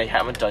 and they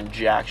haven't done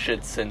jack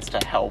shit since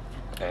to help.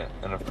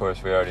 And of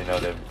course, we already know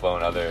they've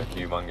blown other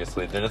humongous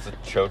leads. They're just a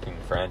choking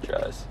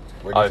franchise.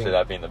 Where do you Obviously, think-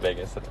 that being the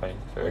biggest, the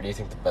 23rd. Where do you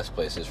think the best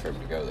place is for him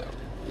to go, though?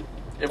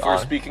 If we're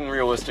speaking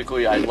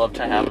realistically, I'd love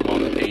to have him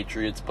on the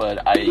Patriots,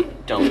 but I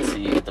don't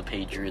see the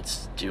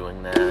Patriots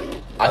doing that.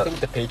 I think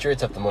the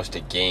Patriots have the most to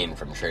gain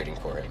from trading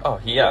for him. Oh,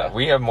 yeah.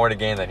 We have more to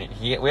gain than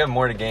we have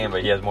more to gain,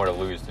 but he has more to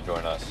lose to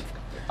join us.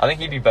 I think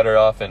he'd be better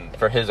off, and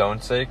for his own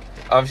sake.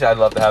 Obviously, I'd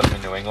love to have him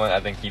in New England. I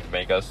think he'd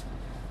make us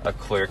a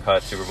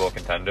clear-cut Super Bowl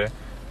contender.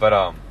 But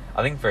I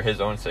think for his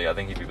own sake, I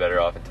think he'd be better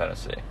off in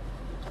Tennessee.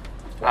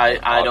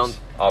 I don't.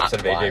 Opposite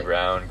of why? AJ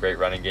Brown, great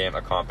running game,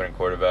 a competent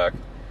quarterback.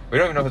 We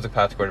don't even know who's the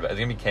Pats quarterback. Is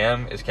it gonna be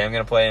Cam? Is Cam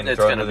gonna play and It's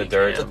throw gonna into the be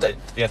dirt? Cam. You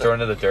gonna throw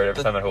into the dirt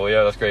every time at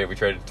Julio? That's great. We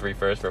traded 3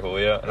 firsts for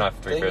Julio. Not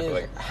 3 Thing firsts, is,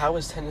 but like how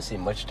is Tennessee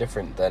much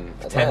different than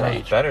 10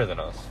 Atlanta? better than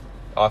us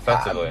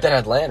offensively. Than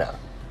Atlanta.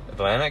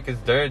 Atlanta, because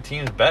their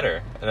team's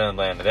better than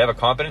Atlanta. They have a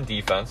competent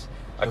defense.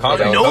 A No,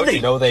 competent No, coaching- they-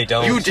 No, they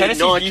don't. You did Tennessee's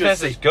not defense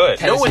just is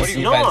good. No, Tennessee's it's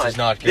defense not. is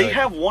not They good.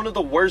 have one of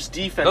the worst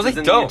No, defenses they in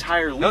the don't.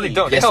 entire league. No, they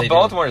don't. Yes, they they held do.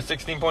 Baltimore to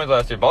 16 points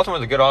last year.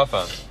 Baltimore's a good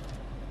offense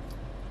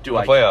Do in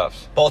I? the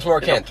playoffs. Baltimore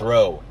They can't don't-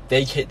 throw.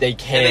 They can't. And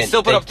they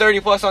still put up 30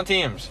 plus on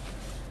teams.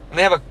 And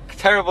they have a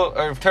terrible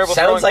Sounds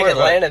throwing like quarterback.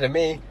 Atlanta to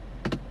me.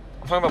 I'm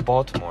talking about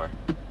Baltimore.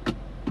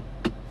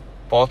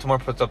 Baltimore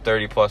puts up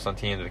 30 plus on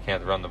teams that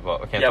can't run the ball.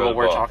 Can't Yeah, throw but the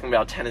we're ball. talking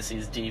about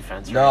Tennessee's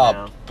defense right No,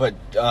 now. but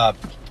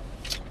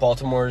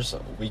Baltimore's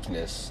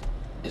weakness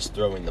is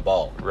throwing the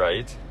ball.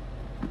 Right.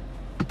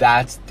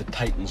 That's the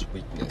Titans'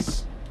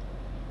 weakness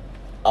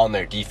on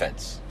their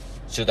defense.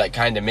 So that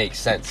kind of makes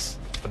sense.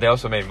 But they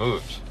also made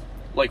moves.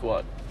 Like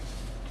what?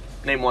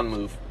 Name one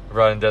move.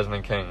 Brought in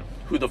Desmond King.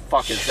 Who the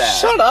fuck is that?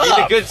 Shut up!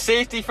 He's a good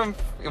safety from.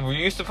 We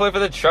used to play for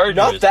the Chargers.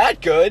 Not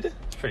that good.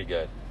 It's pretty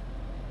good.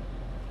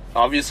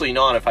 Obviously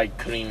not. If I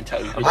couldn't even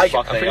tell you who the I'm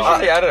fuck I'm they pretty are.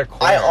 sure they added a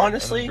corner. I in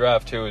honestly- the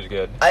draft too was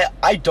good.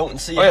 I don't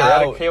see Oh yeah, they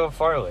how added Caleb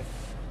Farley.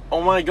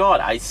 Oh my god,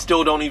 I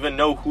still don't even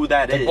know who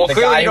that is. Well, the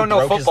clearly guy you who don't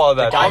know broke football his,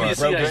 that the guy much. who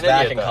broke You're his an back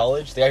idiot, in though.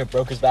 college. The guy who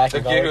broke his back The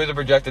in kid who college. was a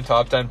projected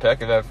top 10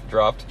 pick and that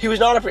dropped. He was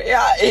not a.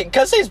 Yeah,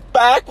 because his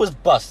back was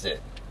busted.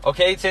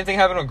 Okay, same thing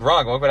happened with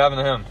Gronk. Look what happened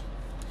to him.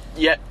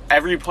 Yet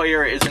every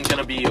player isn't going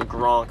to be a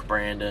Gronk,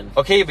 Brandon.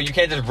 Okay, but you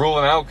can't just rule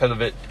him out because of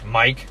it,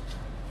 Mike.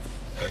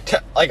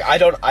 Like I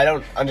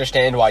don't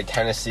understand why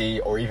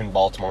Tennessee or even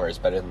Baltimore is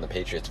better than the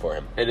Patriots for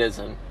him. It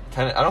isn't.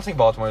 I don't think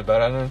Baltimore's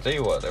better. I didn't tell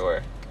you what they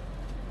were.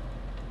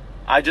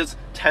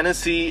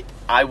 Tennessee,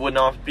 I would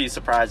not be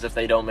surprised if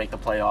they don't make the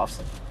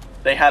playoffs.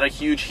 They had a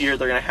huge year.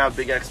 They're going to have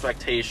big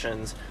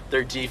expectations.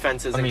 Their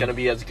defense isn't going to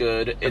be as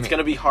good. It's going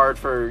to be hard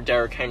for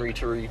Derrick Henry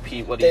to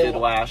repeat what he They- did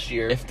last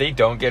year. If they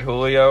don't get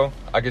Julio,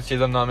 I could see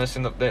them not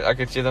missing I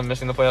could see them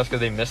missing the playoffs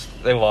because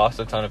they lost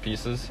a ton of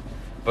pieces.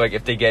 But like,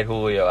 if they get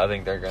Julio, I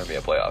think they're going to be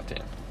a playoff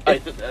team.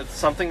 It's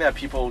something that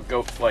people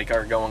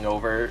are going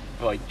over,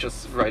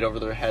 just right over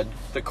their head.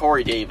 The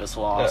Corey Davis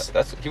loss.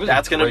 He was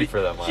That's great gonna be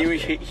for them last he,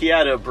 year. he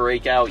had a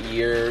breakout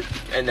year,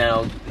 and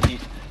now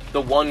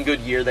the one good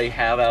year they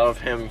have out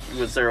of him,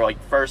 he was their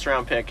first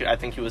round pick. I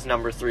think he was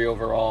number 3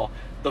 overall.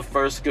 The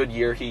first good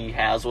year he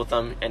has with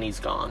them, and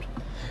he's gone.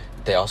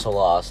 They also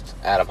lost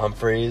Adam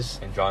Humphries,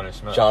 And Jonnu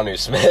Smith. Jonnu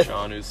Smith.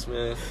 Jonnu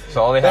Smith,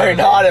 So all they have They're is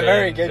not a AJ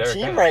very and good Derrick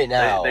team Henry. right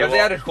now. They- If they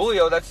added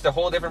Julio, that's the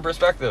whole different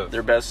perspective.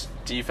 their best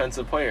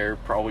defensive player,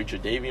 probably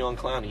Jadeveon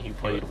Clowney. He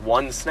played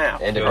one snap.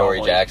 And probably.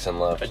 Adoree Jackson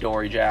left.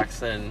 Adoree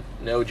Jackson.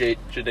 No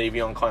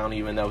Jadeveon Clowney,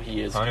 even though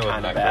he is Clowney wasn't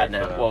kind of that bad great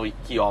for now. them. Well,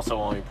 he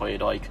also only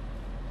played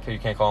You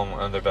can't call him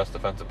one of their best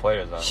defensive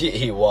players, though.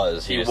 He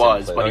was. He just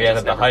was, didn't but No, play. he he had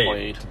just the never height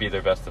played. to be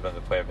their best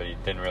defensive player, but he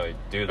didn't really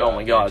do that. Oh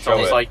my god, He it's didn't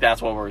almost show it. like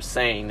that's what we're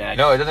saying. That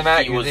No, it doesn't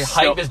matter. he was The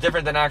so- hype is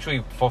different than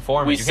actually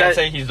performing. We You can't said-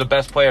 say he's the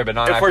best player, but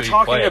not If actually we're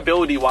talking play it.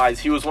 ability-wise,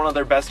 he was one of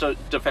their best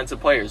defensive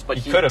players, but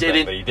He he could have been,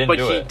 didn't. but he didn't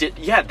do it. did.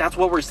 Yeah, that's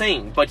what we're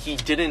saying. But he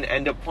didn't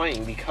end up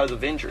playing because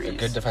of injuries. A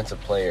good defensive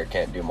player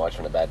can't do much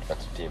on a bad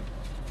defensive team.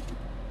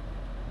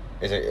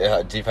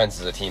 Defense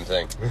is a team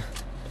thing.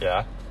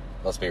 Yeah.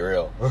 Let's be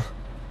real.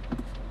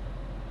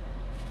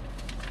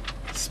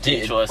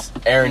 speechless.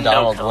 Aaron No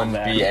Donald wouldn't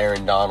comeback. be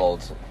Aaron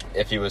Donald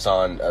if he was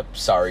on a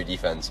sorry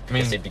defense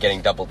because he'd be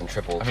getting doubled and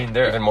tripled. I mean,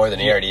 they're even more than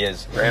he already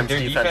is. Rams Their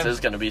defense is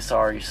going to be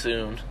sorry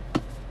soon.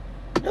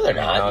 No, they're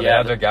not. No, they yeah,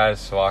 had their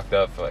guys locked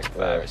up for like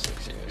 5 or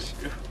 6 years.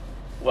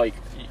 Like,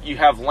 you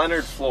have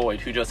Leonard Floyd,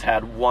 who just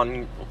had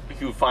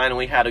who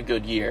finally had a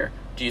good year.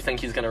 Do you think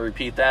he's going to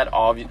repeat that?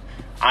 I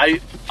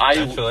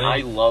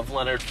Potentially. love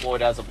Leonard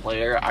Floyd as a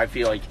player. I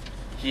feel like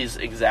he's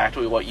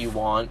exactly what you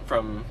want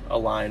from a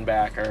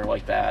linebacker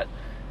like that.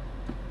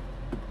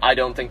 I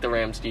don't think the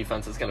Rams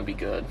defense is going to be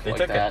good They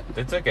like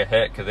that. took a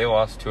hit because they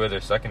lost 2 of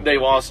their secondary.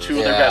 They lost 2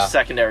 of their Yeah. best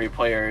secondary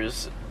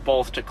players,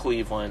 both to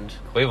Cleveland.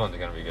 Cleveland's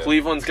gonna be good.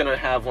 Cleveland's going to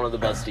have one of the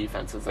best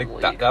defenses in the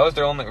Like league. that was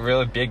their only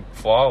really big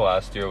flaw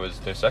last year was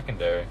their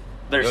secondary.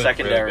 Their It was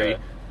secondary. really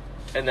good.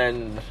 And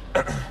then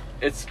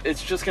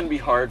it's just going to be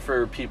hard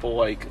for people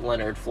like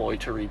Leonard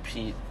Floyd to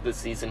repeat the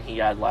season he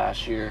had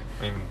last year.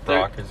 I mean, They're-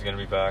 Brock is gonna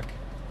be back.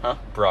 Huh?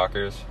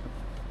 Brockers.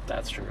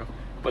 That's true.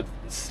 But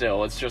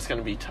still, it's just going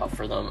to be tough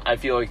for them. I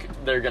feel like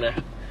they're going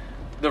to...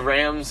 The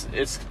Rams,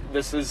 this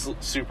is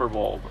Super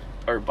Bowl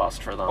or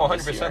bust for them. Oh,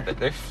 this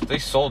 100%. year. They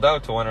sold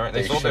out to win a ring.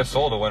 They They sold their should.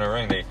 soul to win a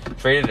ring. They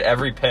traded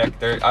every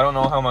pick. I don't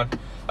know how much.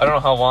 I don't know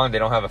how long they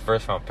don't have a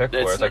first round pick for.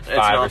 It's like 5 or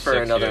not 6 for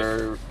years.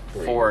 another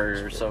 4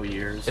 years. or so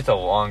years. It's a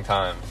long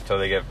time until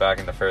they get back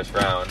in the first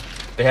round.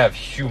 They have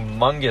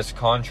humongous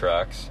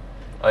contracts.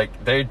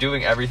 Like, they're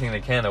doing everything they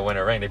can to win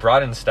a ring. They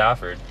brought in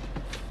Stafford.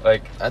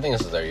 Like, I think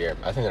this is their year.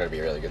 I think they're going to be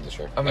really good this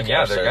year. I mean, Like,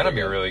 yeah, I'm they're certain gonna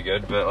be good. really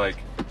good, but like,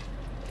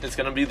 It's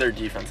going to be their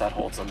defense that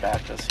holds them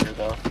back this year,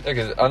 though.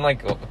 because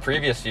unlike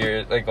previous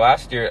years, like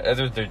last year, it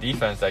was their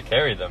defense that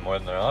carried them more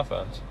than their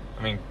offense.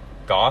 I mean,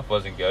 Goff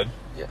wasn't good.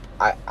 Yeah,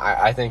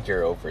 I think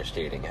you're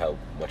overstating how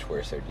much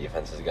worse their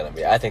defense is going to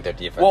be. I think their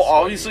defense. Well, is gonna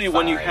be obviously,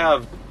 when you fine.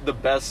 have the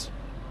best,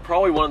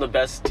 probably one of the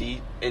best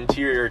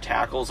interior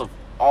tackles of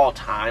all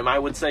time, I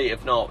would say,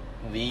 if not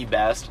the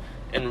best,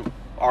 and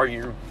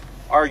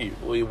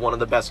arguably one of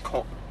the best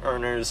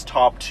corners,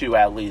 top 2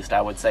 at least,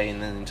 I would say, in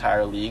the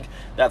entire league,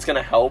 that's going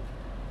to help.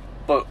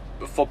 But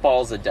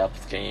football is a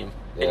depth game,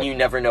 Yeah. and you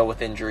never know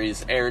with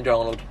injuries. Aaron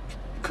Donald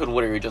could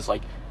literally just,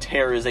 like,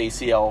 tear his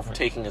ACL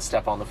taking a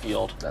step on the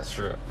field. That's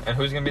true. And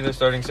who's gonna be their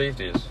starting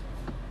safeties?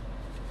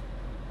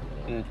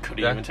 And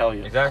couldn't even tell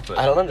you. Exactly.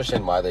 I don't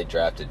understand why they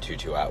drafted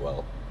Tutu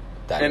Atwell.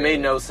 That It made early.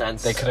 no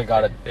sense. They could have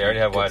got a. They already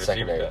have good wide receiver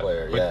secondary depth.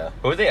 player. Who- Yeah.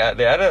 Who they add?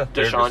 They had a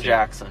third Deshaun receiver.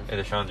 Jackson. Yeah,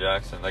 Deshaun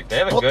Jackson. Like, they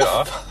have a What good the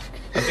off. fuck?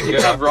 That's a You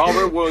good have off-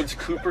 Robert Woods,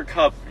 Cooper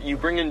Kupp, you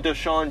bring in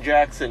Deshaun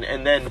Jackson,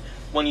 and then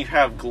when you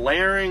have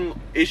glaring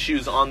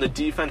issues on the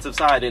defensive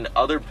side in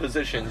other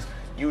positions,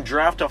 you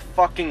draft a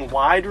fucking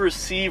wide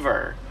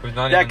receiver Who's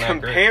not that even that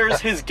compares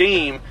his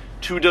game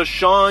to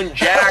Deshaun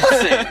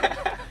Jackson.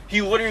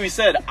 He literally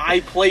said,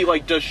 I play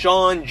like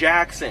Deshaun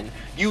Jackson.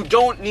 You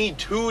don't need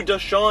 2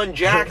 Deshaun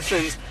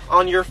Jacksons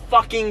on your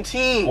fucking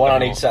team. One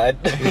on each side.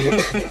 You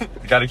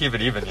gotta keep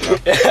it even, you know?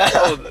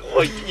 Oh,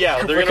 like, yeah,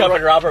 Cooper they're Kupp gonna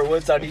and Robert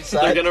Woods on each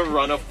They're side. gonna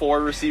run a 4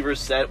 receiver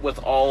set with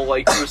all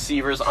like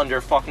receivers under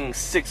fucking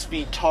 6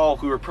 feet tall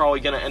who are probably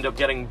gonna end up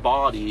getting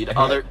bodied.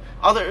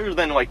 Other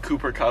than like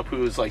Cooper Kupp,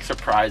 who's like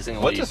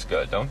surprisingly. Woods is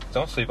good.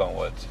 Don't sleep on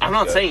Woods. I'm He's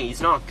not good. saying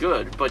he's not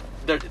good, but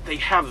they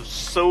have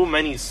so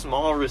many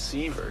small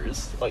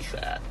receivers like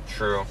that.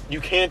 True. You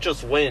can't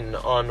just win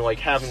on like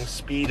having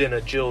speed and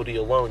agility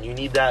alone. You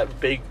need that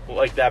big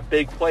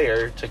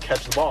player to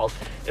catch the balls.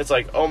 It's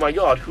like, oh my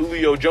god,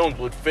 Julio Jones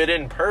would fit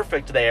in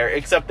perfect there,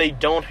 except they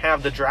don't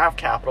have the draft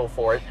capital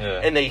for it,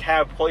 Yeah. and they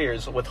have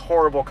players with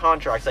horrible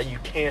contracts that you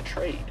can't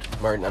trade.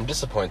 Martin, I'm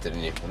disappointed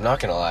in you. I'm not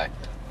gonna lie.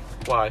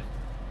 Why?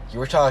 You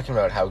were talking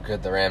about how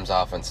good the Rams'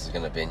 offense is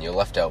gonna be, and you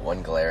left out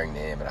one glaring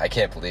name, and I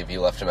can't believe you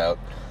left him out.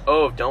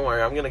 Oh, don't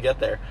worry, I'm gonna get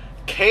there.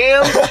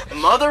 Cam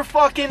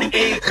motherfucking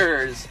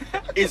Akers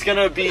is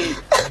gonna be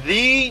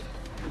the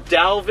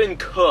Dalvin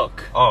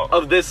Cook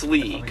of this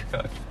league.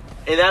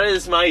 And that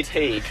is my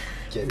take.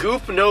 Get it.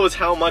 Goop knows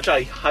how much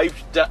I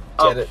hyped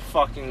up it.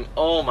 fucking,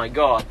 oh my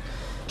god.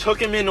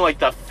 Took him in like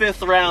the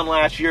 5th round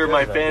last year of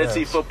my Good, I fantasy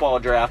guess. football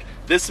draft.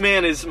 This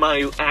man is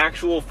my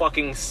actual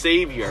fucking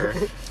savior.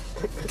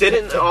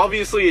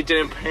 Obviously it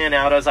didn't pan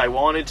out as I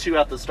wanted to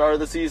at the start of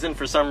the season.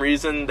 For some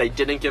reason, they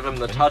didn't give him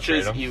the Didn't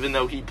touches, trade him. even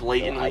though he I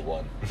blatantly...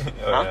 won. Oh,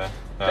 Huh? yeah.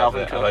 No,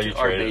 Dalvin I thought you Cook,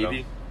 our traded baby.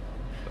 him.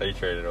 I thought you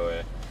traded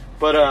away.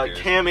 But Akers.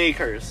 Cam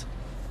Akers,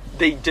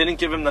 they didn't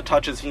give him the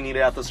touches he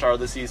needed at the start of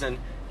the season.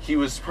 He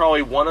was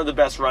probably one of the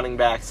best running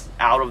backs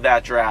out of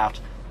that draft.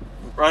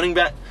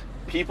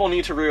 People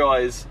need to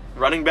realize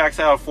running backs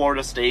out of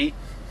Florida State,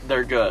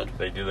 they're good.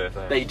 They do their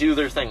thing. They do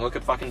their thing. Look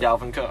at fucking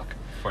Dalvin Cook.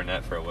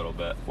 Fournette for a little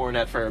bit.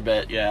 Fournette for a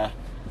bit, yeah.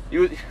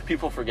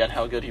 People forget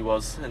how good he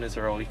was in his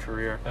early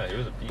career. Yeah, he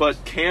was a beast.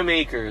 But Cam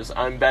Akers,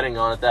 I'm betting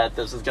on it that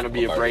this is going to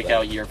be I'm a part of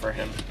breakout that. year for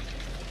him.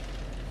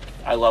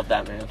 I love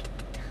that man.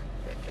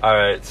 All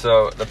right,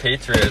 so the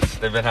Patriots,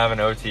 they've been having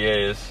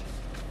OTAs.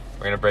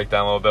 We're gonna break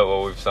down a little bit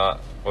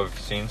what we've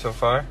seen so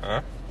far.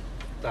 Huh?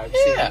 I've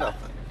seen Yeah.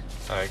 nothing.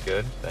 All right,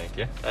 good. Thank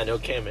you. I know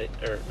not Cam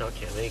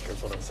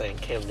Akers, what I'm saying,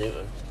 Cam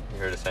Newton. You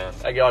heard his hand.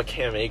 I got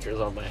Cam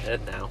Akers on my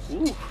head now.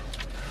 Ooh.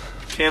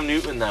 Cam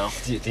Newton, though.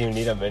 Do you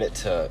need a minute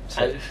to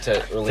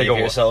relieve Take a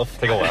yourself?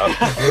 Take a walk.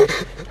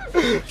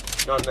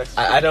 Not next.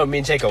 I don't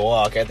mean take a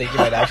walk. I think he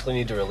might actually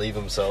need to relieve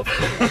himself.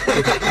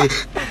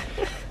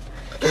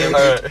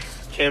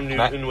 Cam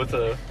Newton with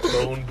a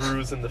bone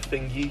bruise in the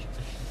fingy.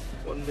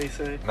 What did they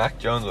say? Mac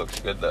Jones looks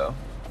good though.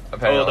 Oh,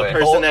 Apparently. the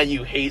person that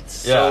you hate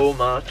so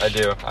much. I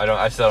do.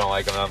 I still don't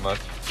like him that much.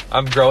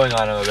 I'm growing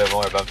on him a bit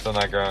more, but I'm still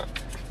not growing.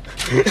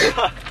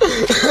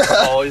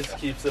 Always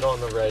keeps it on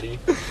the ready.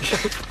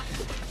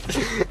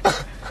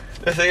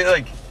 The thing is,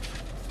 like,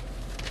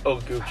 Oh,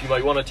 Goop, you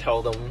might want to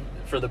tell them,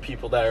 for the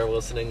people that are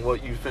listening,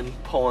 what you've been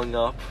pulling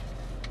up.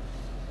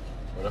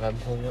 What have I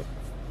been pulling up?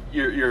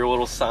 Your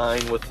little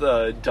sign with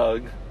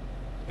Doug.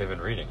 they've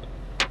been reading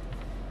it.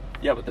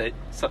 Yeah, but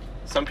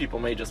some people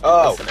may just be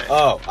I listening.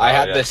 have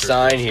yeah, this true,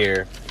 sign true.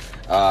 here.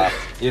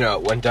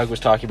 When Doug was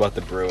talking about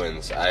the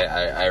Bruins,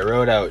 I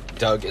wrote out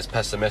Doug is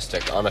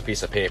pessimistic on a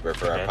piece of paper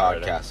for our Okay,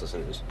 right podcast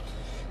listeners.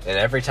 And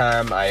every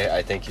time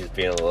I think he's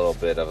being a little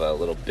bit of a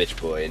little bitch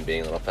boy and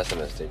being a little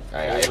pessimistic,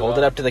 I hold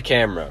it up to the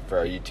camera for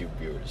our YouTube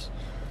viewers.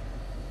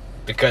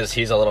 Because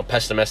he's a little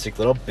pessimistic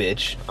little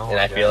bitch, Oh and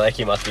my I feel God. like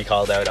he must be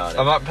called out on it.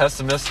 I'm not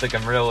pessimistic.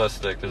 I'm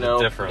realistic. There's No,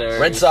 a difference. there-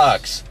 Red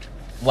Sox,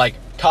 like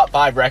top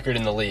 5 record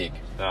in the league.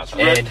 No, it's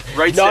not. And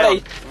Right not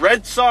down.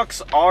 Red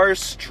Sox are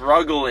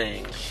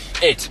struggling.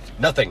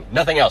 nothing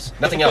else,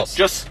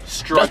 Just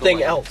struggling.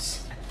 nothing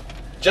else.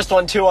 Just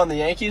won 2 on the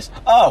Yankees.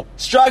 Oh,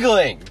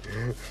 struggling.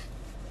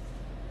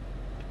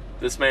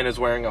 This man is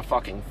wearing a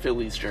fucking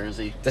Phillies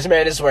jersey. This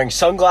man is wearing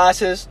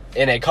sunglasses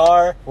in a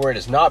car where it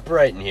is not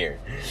bright in here.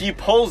 He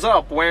pulls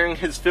up wearing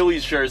his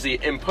Phillies jersey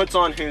and puts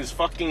on his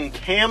fucking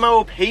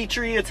camo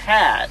Patriots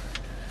hat.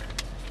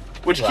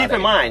 Which, Glad keep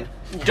in I- mind,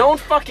 don't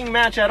fucking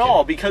match at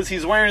all because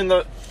he's wearing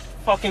the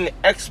fucking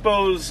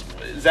Expos.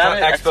 Is that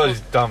it?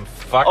 Expos dumb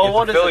fuck. Oh, It's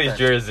what a is it Phillies then?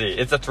 jersey.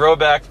 It's a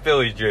throwback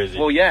Phillies jersey.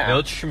 Well, yeah.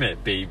 Milt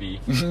Schmidt, baby.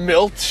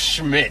 Milt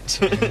Schmidt.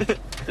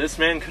 This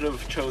man could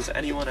have chose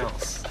anyone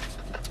else.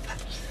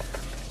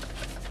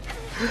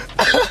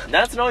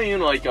 That's not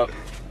even like a...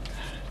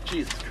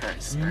 Jesus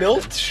Christ. man.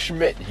 Milt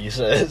Schmidt, he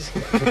says.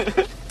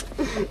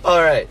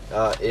 Alright,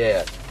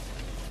 yeah.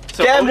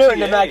 So Cam Newton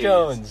OTAs. and Mac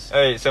Jones.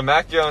 Hey, so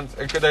Mac Jones,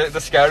 the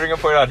scouting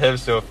report on him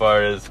so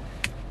far is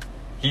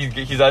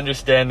he's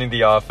understanding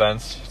the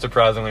offense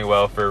surprisingly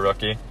well for a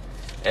rookie,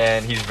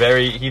 and he's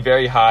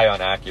very high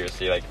on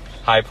accuracy, like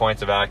high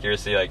points of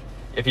accuracy. Like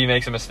if he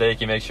makes a mistake,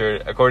 he makes sure.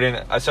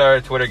 I saw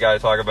a Twitter guy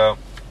talk about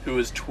Who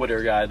is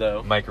Twitter guy,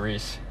 though? Mike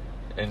Reese,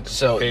 and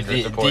So, Patriots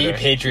the reporter.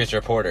 Patriots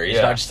reporter. He's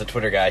Yeah. not just a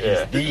Twitter guy, he's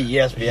Yeah. the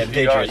ESPN You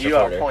Patriots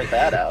gotta reporter. point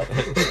that out.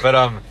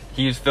 But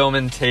he was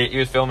filming tape. He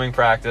was filming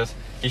practice.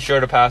 He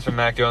showed a pass from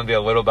Mac Jones, be a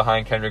little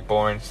behind Kendrick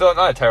Bourne. Still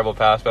not a terrible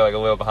pass, but like a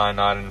little behind,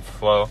 not in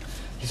flow.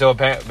 So,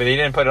 but he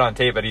didn't put it on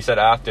tape. But he said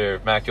after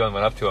Mac Jones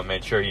went up to him,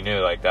 made sure he knew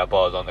like that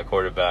ball is on the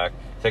quarterback.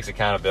 Takes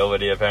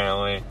accountability.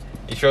 Apparently,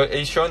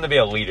 he's shown to be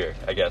a leader.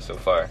 I guess so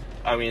far.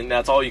 I mean,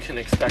 that's all you can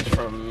expect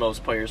from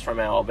most players from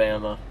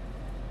Alabama.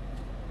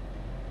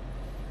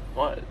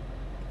 What?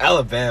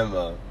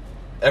 Alabama,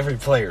 every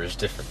player is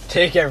different.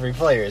 Take every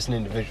player as an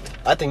individual.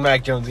 I think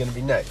Mac Jones is going to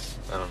be nice.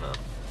 I don't know.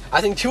 I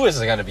think Tua is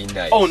going to be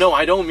nice. Oh, no,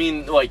 I don't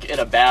mean, like, in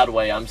a bad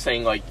way. I'm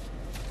saying, like,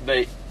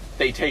 they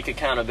take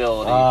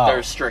accountability. Oh.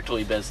 They're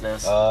strictly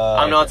business. Oh,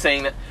 I'm not okay.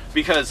 saying that,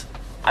 because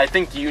I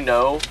think you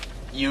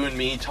and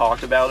me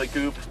talked about it,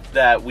 Goop,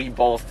 that we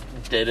both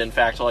did, in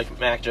fact, like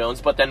Mac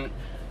Jones, but then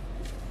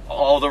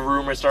all the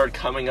rumors started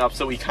coming up,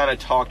 so we kind of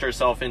talked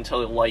ourselves into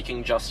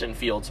liking Justin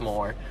Fields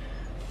more.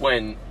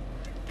 When,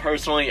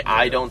 personally,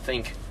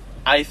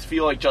 I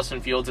feel like Justin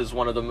Fields is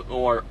one of the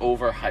more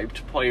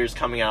overhyped players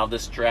coming out of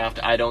this draft.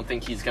 I don't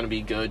think he's going to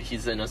be good.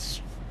 He's in a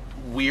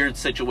weird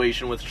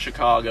situation with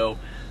Chicago.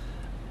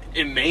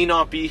 It may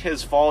not be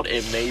his fault.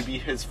 It may be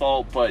his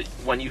fault. But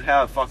when you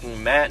have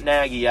fucking Matt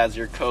Nagy as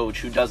your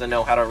coach who doesn't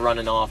know how to run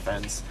an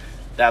offense,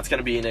 that's going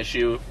to be an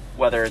issue,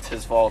 whether it's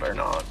his fault or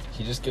not.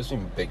 He just gives me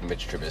big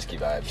Mitch Trubisky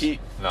vibes.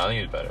 No, I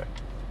think he's better.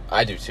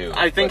 I do too.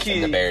 I think but in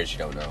he- the Bears, you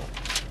don't know.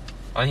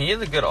 I mean, he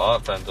has a good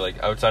offense.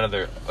 Like outside of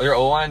their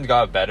O-line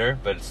got better,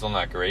 but it's still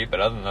not great. But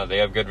other than that, they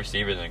have good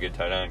receivers and a good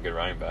tight end, and a good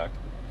running back.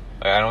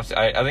 Like,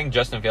 I think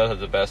Justin Fields has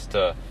the best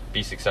to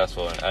be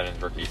successful at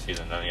his rookie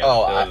season. Than the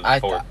other I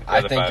four- I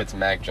the think five. it's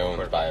Mac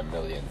Jones by a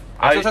million.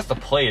 Mac Jones has to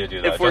play to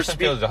do that. If we're Justin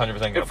Fields is 100%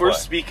 going to If we're play.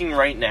 speaking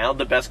right now,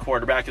 the best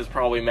quarterback is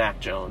probably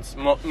Mac Jones.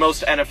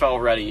 Most NFL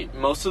ready.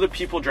 Most of the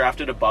people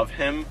drafted above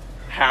him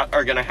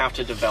are going to have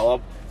to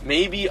develop.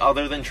 Maybe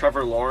other than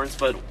Trevor Lawrence,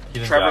 but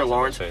He's in Trevor Jacksonville,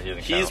 Lawrence, so he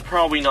doesn't he's count.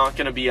 probably not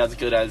going to be as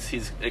good as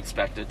he's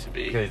expected to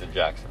be. Because he's in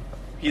Jackson.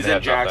 He's They in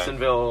have nothing.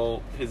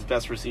 Jacksonville. His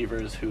best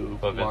receivers, who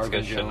Laviska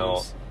Marvin Shenault.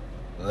 Jones,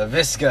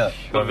 LaVisca,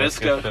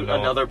 Laviska, Shenault.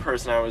 another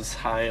person I was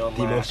high on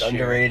the last most year.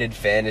 underrated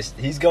fantasy.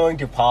 He's going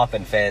to pop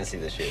in fantasy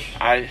this year.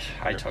 I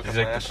took He's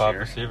him like the last top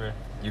year. receiver.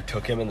 You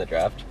took him in the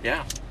draft?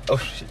 Yeah, Oh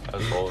shit. That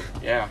was bold.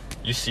 yeah.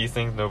 You see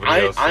things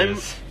nobody else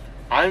sees.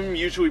 I'm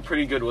usually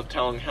pretty good with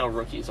telling how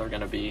rookies are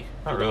going to be.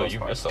 Not for the really. most You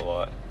part. missed a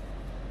lot.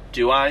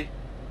 Do I?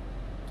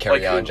 Carry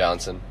Like on who?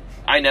 Johnson.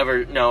 I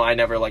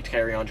never liked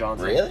Kerryon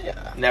Johnson. Really?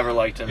 Yeah. Never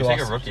liked him. He's like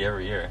a rookie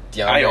every year.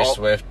 DeAndre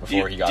Swift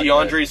before he got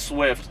DeAndre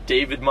Swift,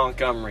 David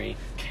Montgomery,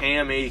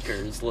 Cam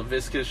Akers,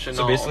 Laviska Shenault.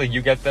 So basically,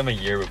 you get them a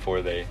year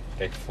before they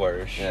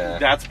flourish. Yeah.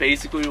 That's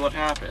basically what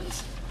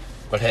happens.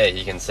 But hey,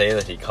 he can say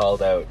that he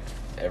called out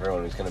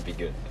everyone who's going to be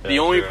good. The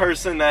only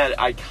person that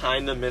I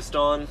kind of missed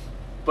on,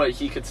 but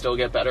he could still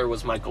get better,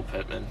 was Michael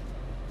Pittman.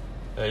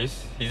 Yeah,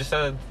 he just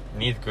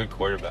needs good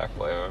quarterback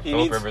play.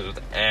 Philip Rivers was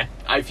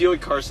I feel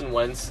like Carson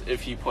Wentz,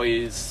 if he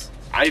plays,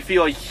 I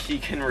feel like he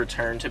can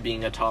return to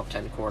being a top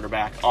 10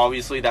 quarterback.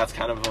 Obviously, that's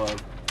kind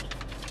of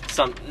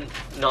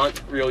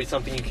not really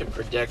something you can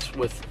predict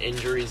with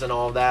injuries and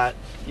all of that.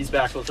 He's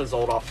back with his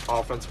old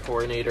offensive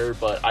coordinator,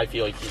 but I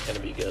feel like he's going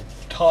to be good.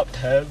 Top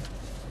 10.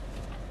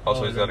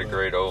 Also, he's got a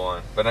great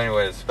O-line. But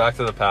anyways, back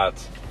to the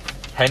Pats.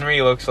 Hunter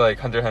Henry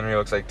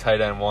looks like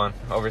tight end 1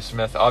 over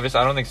Smith. Obviously,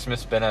 I don't think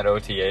Smith's been at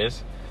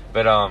OTAs,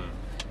 but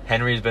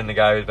Henry's been the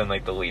guy who's been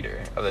like the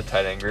leader of the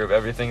tight end group.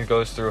 Everything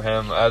goes through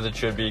him, as it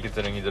should be,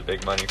 considering he's a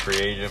big money free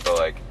agent. But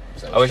like,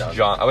 I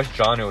wish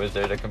John was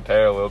there to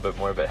compare a little bit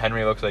more. But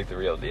Henry looks like the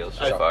real deal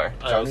so far.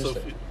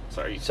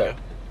 Sorry.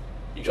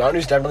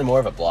 Jonnu's definitely more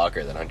of a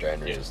blocker than Hunter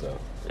Henry is, though.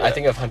 Yeah. I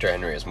think of Hunter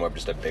Henry as more of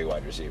just a big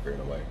wide receiver in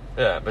a way.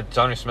 Yeah, but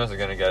Jonnu Smith is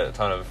going to get a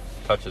ton of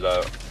touches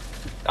out.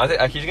 I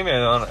think he's going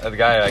to be the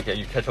guy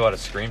you catch a lot of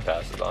screen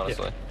passes,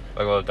 honestly. Yeah.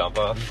 Like a little dump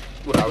off.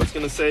 What I was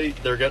going to say,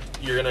 you're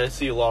going to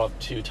see a lot of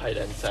 2 tight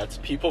end sets.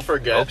 People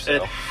forget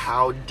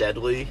how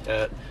deadly,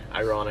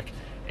 ironic,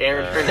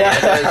 Aaron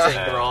Hernandez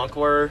and Gronk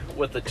were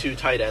with the 2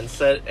 tight end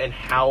set and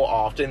how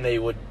often they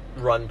would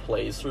run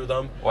plays through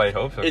them. Well, I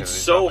hope so. It's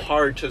so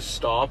hard to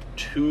stop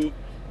 2.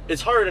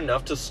 It's hard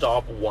enough to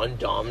stop one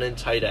dominant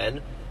tight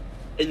end,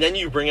 and then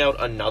you bring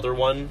out another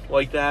one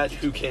like that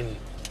who can.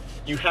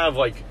 You have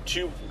like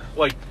 2,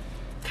 like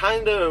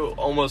kind of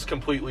almost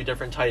completely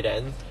different tight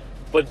ends,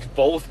 but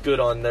both good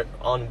on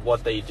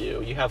what they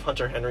do. You have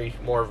Hunter Henry,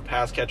 more of a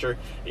pass catcher.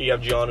 And you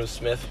have Jonnu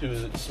Smith,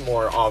 who's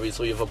more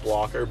obviously of a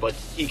blocker, but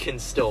he can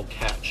still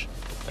catch.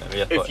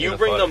 If you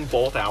bring them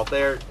both out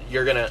there,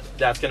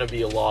 that's gonna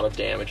be a lot of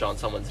damage on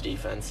someone's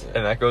defense.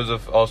 And that goes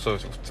with also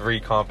 3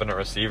 competent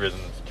receivers,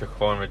 and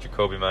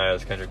Jacoby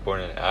Myers, Kendrick Bourne,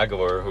 and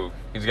Aguilar, who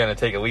he's gonna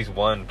take at least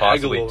 1,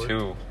 possibly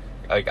 2,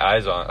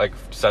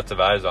 sets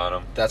of eyes on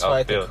him. That's why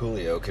I think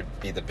Julio could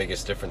be the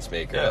biggest difference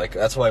maker. Yeah. Like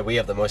that's why we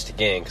have the most to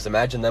gain. Because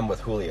imagine them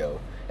with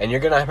Julio, and you're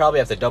gonna probably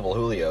have to double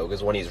Julio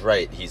because when he's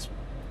right, he's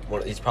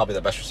probably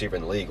the best receiver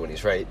in the league when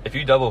he's right. If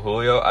you double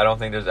Julio, I don't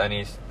think there's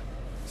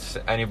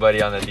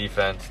anybody on the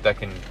defense that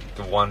can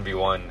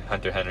 1v1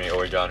 Hunter Henry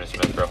or Jonnu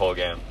Smith for a whole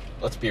game.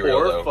 Let's be real,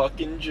 though. Or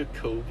fucking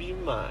Jacoby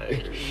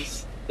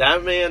Myers.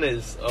 That man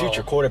is...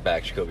 Future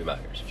quarterback Jacoby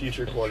Myers.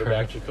 Future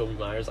quarterback Jacoby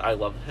Myers. I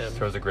love him.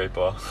 Throws a great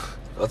ball.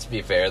 Let's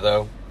be fair,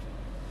 though.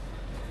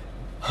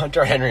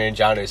 Hunter Henry and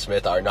Jonnu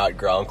Smith are not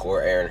Gronk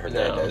or Aaron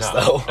Hernandez,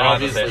 though.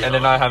 Obviously and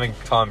they're not having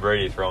Tom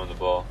Brady throwing the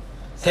ball.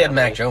 They had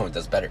Mac Jones.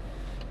 That's better.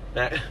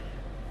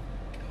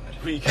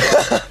 We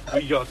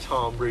got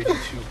Tom Brady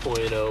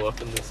 2.0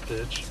 up in this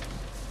bitch.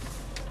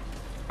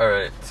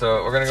 Alright,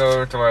 so we're going to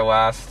go to our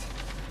last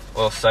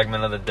little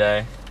segment of the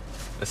day.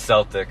 The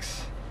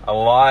Celtics. A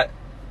lot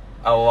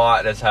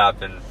has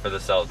happened for the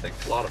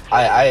Celtics. A lot of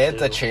I had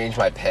to change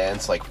my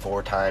pants like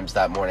 4 times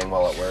that morning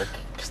while at work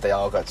because they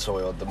all got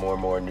soiled the more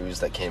and more news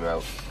that came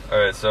out.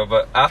 Alright,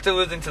 but after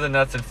losing to the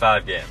Nets in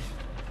 5 games.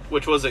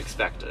 Which was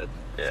expected.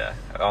 Yeah,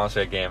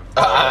 honestly, a game.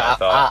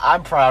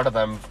 I'm proud of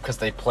them because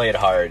they played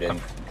hard.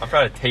 And I'm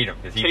proud of Tatum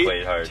because he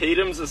played hard.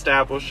 Tatum's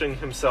establishing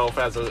himself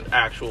as an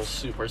actual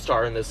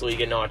superstar in this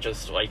league and not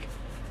just like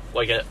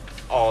an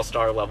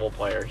all-star level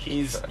player.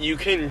 You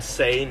can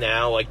say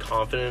now, like,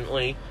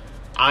 confidently,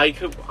 I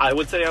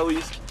would say at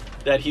least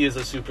that he is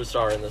a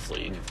superstar in this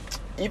league.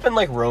 Even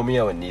like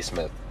Romeo and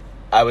Nesmith,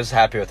 I was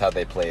happy with how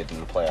they played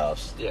in the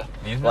playoffs. Yeah,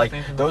 like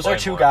those are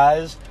 2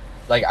 guys.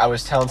 Like I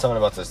was telling someone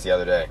about this the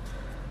other day.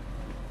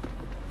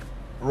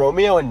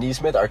 Romeo and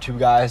Nesmith are 2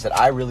 guys that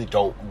I really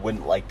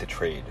wouldn't like to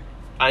trade.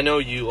 I know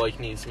you like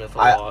Nesmith a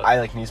lot. I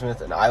like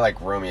Nesmith and I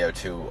like Romeo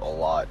too a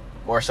lot.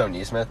 More so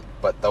Nesmith,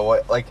 but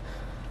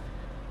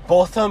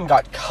both of them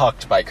got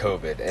cucked by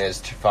COVID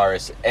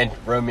and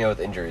Romeo with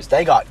injuries.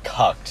 They got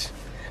cucked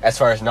as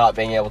far as not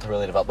being able to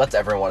really develop. That's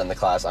everyone in the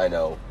class, I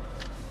know.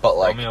 But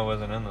Romeo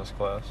wasn't in this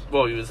class.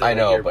 Well, he was in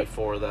the year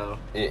before though.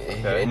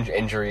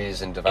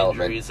 Injuries and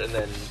development. Injuries, and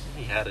then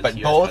he had his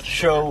But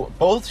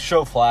both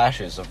show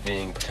flashes of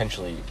being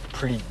potentially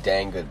pretty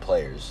dang good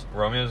players.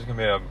 Romeo's gonna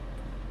be a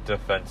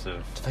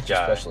defensive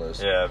guy.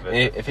 Specialist. Yeah, but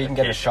if he can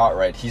get a shot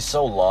right, he's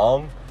so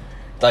long.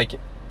 Like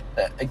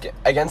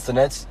against the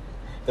Nets,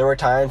 there were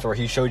times where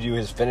he showed you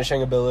his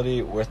finishing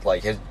ability with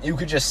you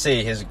could just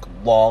see his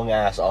long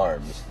ass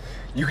arms.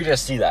 You could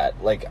just see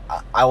that. Like,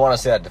 I want to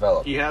see that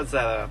develop. He has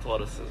that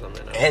athleticism in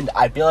him. And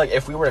I feel like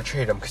if we were to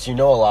trade him, because you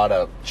know a lot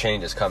of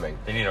change is coming.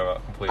 They need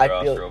a complete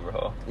roster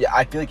overhaul. Yeah,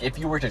 I feel like if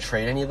you were to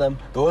trade any of them,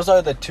 those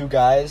are the 2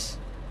 guys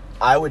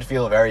I would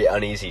feel very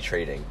uneasy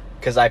trading.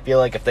 Because I feel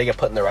like if they get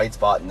put in the right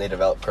spot and they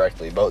develop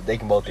correctly, they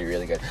can both be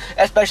really good.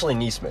 Especially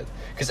Neesmith.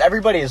 Because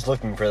everybody is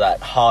looking for that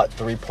hot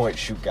 3-point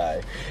shoot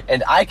guy.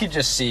 And I could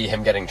just see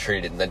him getting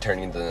traded and then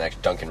turning into the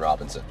next Duncan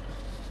Robinson.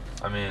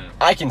 I mean,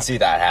 I can see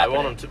that I happening.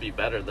 want him to be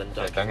better than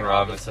Duncan, Duncan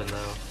Robinson,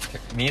 though.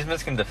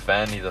 Neesmith can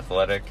defend. He's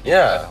athletic.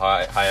 Yeah. He's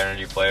a high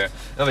energy player.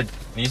 No, but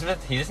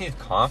Neesmith, he just needs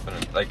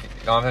confidence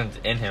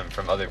in him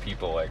from other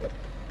people. Like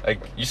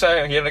you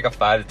saw, he had like a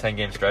 5 to 10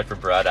 game stretch where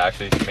Brad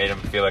actually made him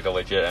feel like a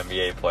legit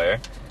NBA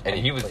player, and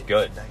he was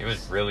good. He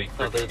was really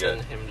Other freaking than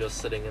good. him just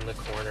sitting in the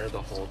corner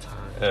the whole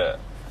time. Yeah.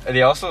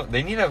 And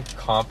they need a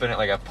competent,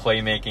 like a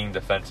playmaking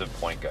defensive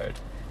point guard.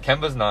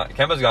 Kemba's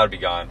got to be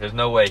gone. There's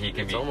no way he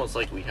can It's be. almost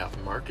like we have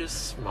Marcus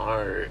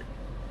Smart.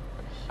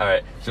 All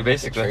right. So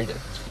basically, Traded.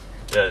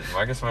 yeah,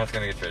 Marcus Smart's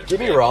gonna get traded.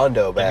 Give me Dame.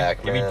 Rondo back,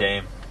 Give me man.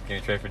 Dame.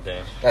 Give me trade for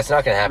Dame. That's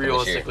not going to happen this year.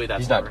 Realistically, that's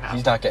he's never not. happened.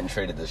 He's not getting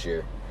traded this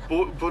year.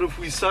 But if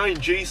we sign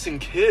Jason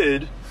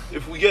Kidd,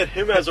 if we get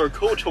him as our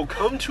coach, he'll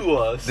come to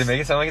us. They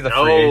make it sound like he's a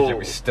No. free agent.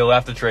 We still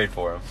have to trade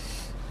for him.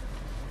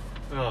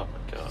 Oh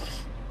my god.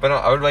 But no,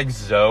 I would like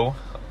Zoe.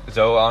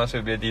 Zoe honestly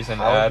would be a decent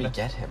How add. would we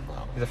get him,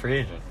 though? He's a free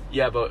agent.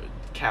 Yeah, but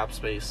cap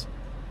space.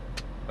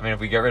 I mean, if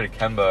we get rid of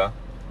Kemba,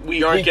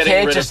 We aren't We getting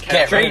can't rid just of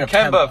get Kemba. rid trade of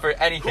Kemba Kemba. for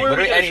anything. Who are we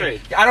Literally gonna anything.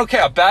 trade? I don't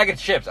care. A bag of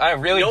chips. I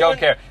really No don't one-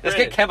 care. Let's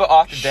get Brandon, Kemba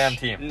off the damn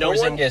team. No one.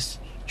 Porzingis.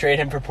 Trade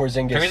him for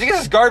Porzingis.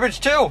 Porzingis is garbage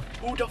too.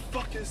 Who the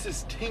fuck is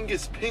this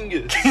Tingus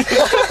Pingus?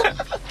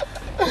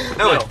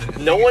 No,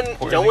 no one.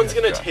 Porzingis No one's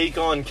gonna is take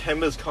on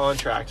Kemba's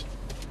contract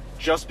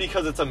just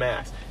because it's a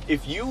max.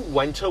 If you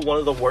went to one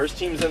of the worst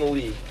teams in the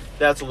league,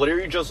 that's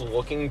literally just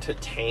looking to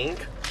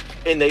tank,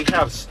 and they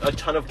have a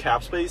ton of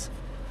cap space,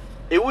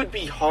 it would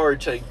be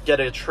hard to get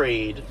a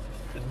trade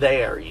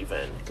there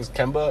even. Because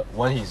Kemba,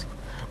 when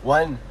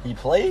he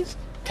plays,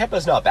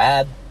 Kemba's not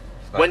bad.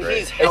 When great.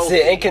 he's It's healthy,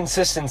 the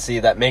inconsistency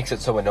that makes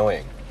it so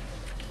annoying.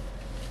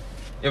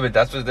 Yeah, but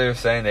that's what they were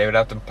saying. They would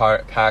have to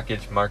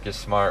package Marcus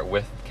Smart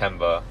with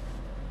Kemba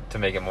to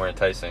make it more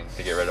enticing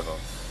to get rid of him,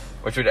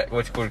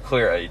 which would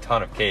clear a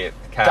ton of cap.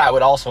 That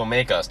would also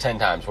make us 10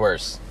 times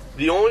worse.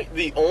 the only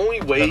way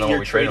Depends on what you're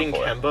we trade trading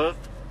him for. Kemba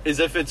is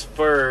if it's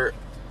for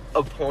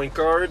a point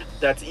guard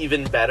that's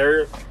even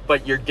better,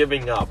 but you're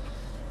giving up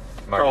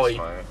Marcus probably-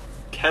 Smart.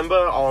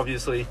 Kemba,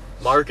 obviously,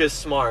 Marcus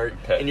Smart,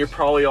 Picks. and you're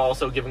probably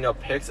also giving up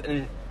picks.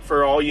 And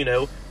for all you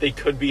know, they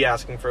could be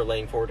asking for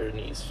Langford or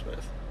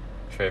Neesmith,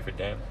 Trade for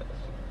Dame.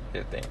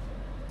 Get Dame.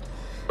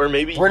 or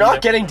maybe We're you not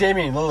never getting know.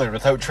 Damian Lillard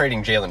without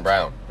trading Jalen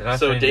Brown. They're not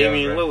So trading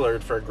Damian Brown.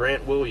 Lillard for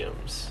Grant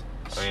Williams,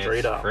 I mean, straight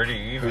it's up. Pretty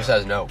even. Who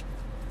says no?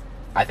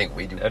 I think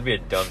we do. That'd be a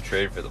dumb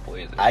trade for the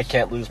Blazers. I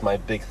can't lose my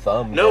big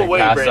thumb. No Greg. way,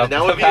 pass Brandon. up-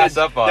 That would be pass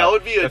up on. that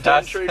would be a The dumb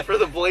pass- trade for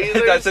the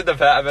Blazers. That's it.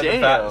 I meant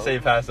Damn. say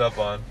pass up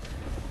on.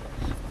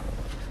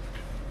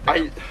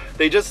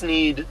 They just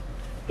need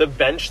the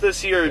bench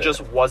this year. Yeah.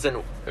 Just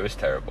wasn't. It was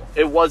terrible.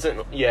 It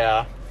wasn't.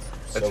 Yeah.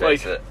 Let's So,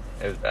 face it.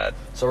 It was bad.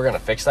 So we're gonna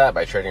fix that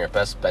by trading our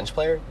best bench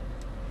player?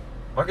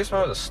 Marcus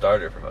Smart was a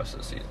starter for most of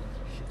the season.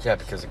 Yeah,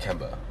 because of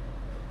Kemba.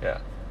 Yeah.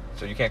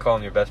 So you can't call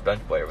him your best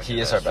bench player. When He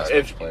you're is not our best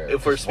starting. bench player.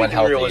 If we're When speaking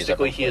healthy, he's our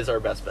realistically, best he is player. our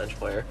best bench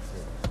player,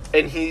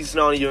 and he's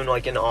not even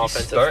like an He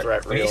offensive start-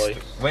 threat when he really.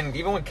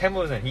 even when Kemba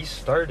was in, he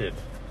started.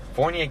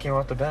 Fournier came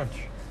off the bench.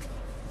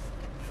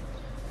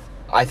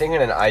 I think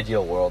in an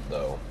ideal world,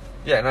 though,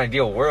 Yeah, in an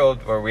ideal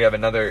world where we have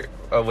another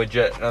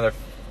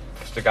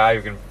just a guy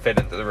who can fit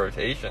into the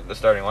rotation, the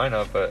starting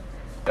lineup, but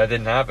that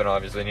didn't happen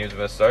obviously, and he was the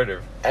best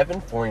starter. Evan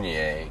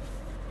Fournier,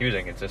 He was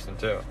inconsistent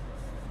too.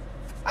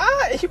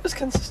 he was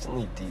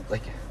consistently deep.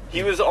 Like,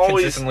 He was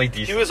always Consistently he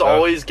decent, was though.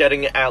 always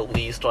getting at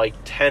least like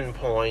 10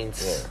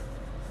 points.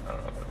 yeah. I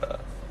don't know about that.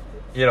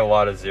 He had a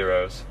lot of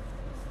zeros.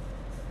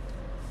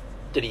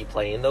 Did he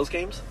play in those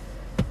games?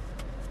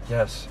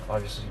 Yes,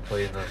 obviously he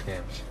played in those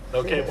games.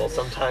 Okay, well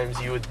sometimes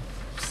you would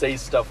say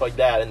stuff like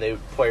that and the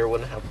player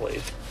wouldn't have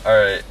played. All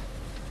right.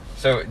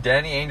 So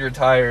Danny Ainge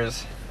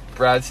retires.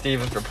 Brad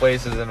Stevens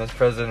replaces him as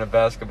president of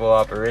basketball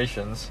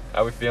operations.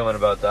 How we feeling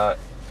about that?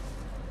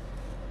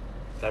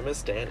 I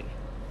miss Danny.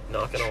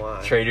 Not gonna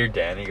lie. Trader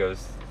Danny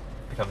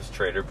becomes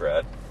Trader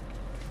Brad.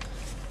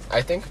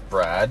 I think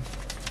Brad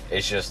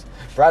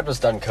was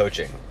done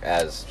coaching,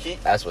 as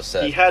was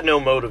said. He had no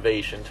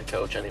motivation to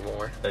coach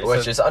anymore. They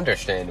Which said- is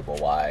understandable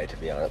why, to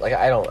be honest. Like,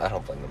 I don't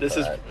blame him This for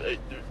is that.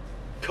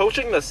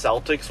 coaching the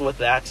Celtics with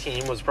that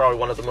team was probably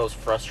one of the most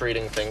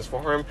frustrating things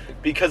for him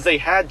because they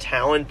had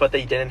talent but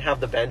they didn't have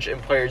the bench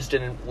and players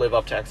didn't live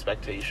up to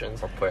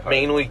expectations. Or play hard.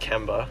 Mainly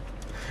Kemba.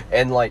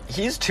 And, like,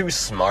 he's too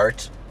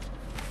smart.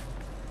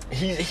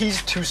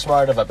 He's too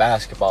smart of a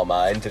basketball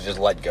mind to just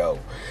let go.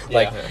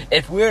 Like, Yeah.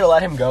 if we were to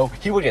let him go,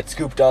 he would get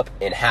scooped up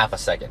in half a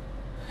second.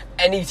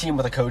 Any team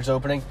with a coach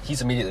opening,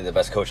 he's immediately the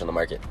best coach on the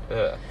market.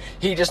 Yeah.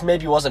 He just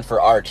maybe wasn't for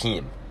our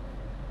team.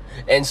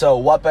 And so,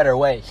 what better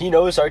way? He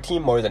knows our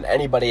team more than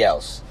anybody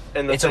else.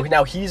 And And so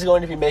now he's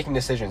going to be making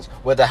decisions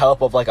with the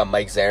help of like a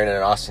Mike Zarin and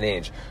an Austin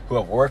Ainge, who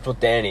have worked with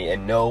Danny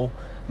and know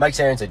Mike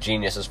Zarin's a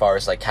genius as far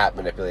as like cap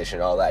manipulation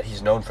and all that.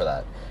 He's known for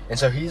that. And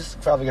so he's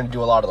probably going to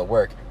do a lot of the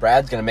work.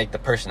 Brad's going to make the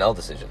personnel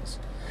decisions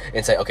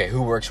and say, okay,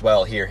 who works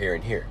well here, here,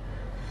 and here.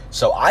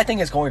 So I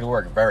think it's going to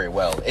work very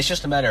well. It's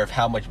just a matter of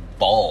how much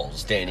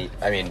balls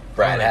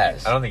Brad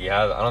has. I don't think he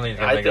has. I don't think he's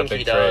gonna I make that think big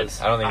he trade.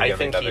 does. I don't think he's I gonna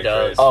think make that he big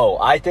does. trade. Oh,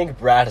 I think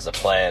Brad has a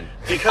plan.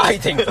 Because- I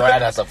think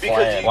Brad has a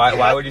plan.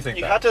 Why would you think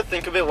you that? have to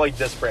think of it like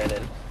this,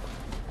 Brandon.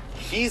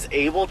 He's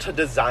able to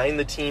design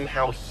the team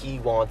how he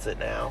wants it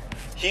now.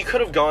 He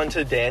could have gone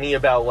to Danny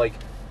about, like,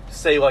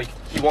 say, like,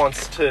 he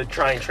wants to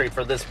try and trade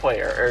for this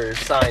player or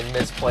sign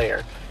this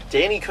player.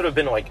 Danny could have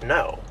been like,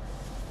 no.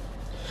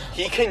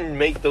 He can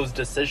make those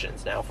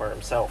decisions now for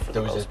himself. For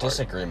There the was a most part.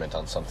 disagreement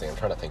on something. I'm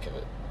trying to think of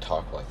it.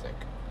 Toggle, I think.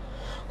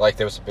 Like,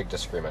 there was a big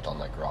disagreement on,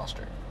 like,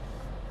 roster.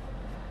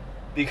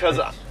 Because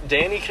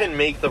Danny can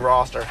make the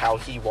roster how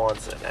he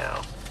wants it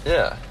now.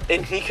 Yeah.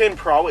 And he can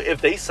probably,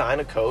 if they sign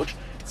a coach,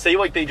 say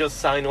like they just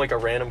sign like a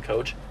random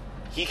coach,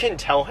 he can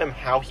tell him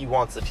how he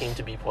wants the team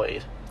to be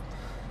played.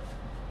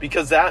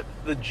 Because the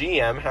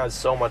GM has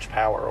so much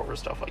power over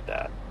stuff like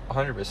that.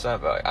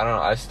 100%, but I don't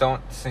know. I just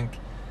don't think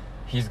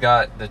he's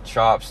got the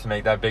chops to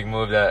make that big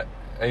move that...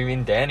 I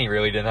mean, Danny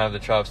really didn't have the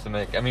chops to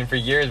make. I mean, for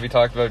years we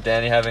talked about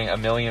Danny having 1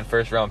 million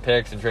first-round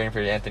picks and trading for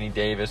Anthony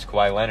Davis,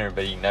 Kawhi Leonard,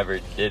 but he never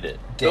did it.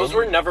 Those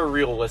were never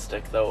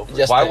realistic, though. for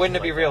Yes, Why they- wouldn't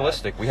it be like that.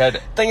 realistic? We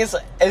had... Thing is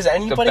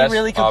anybody best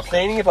really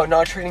complaining about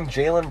not trading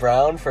Jaylen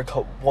Brown for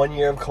 1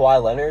 year of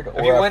Kawhi Leonard?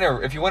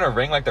 If you win a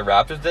ring like the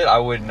Raptors did, I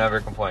would never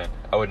complain.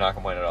 I would not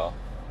complain at all.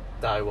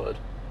 I would.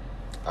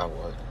 I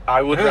would.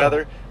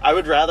 I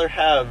would rather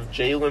have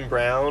Jaylen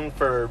Brown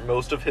for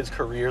most of his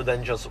career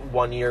than just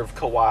 1 year of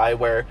Kawhi,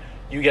 where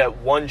you get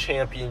one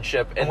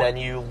championship and then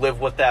you live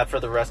with that for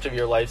the rest of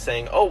your life,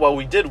 saying, "Oh well,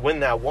 we did win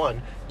that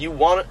one." You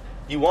want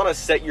to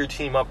set your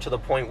team up to the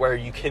point where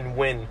you can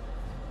win,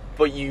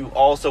 but you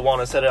also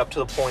want to set it up to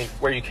the point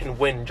where you can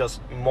win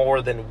just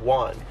more than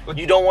one.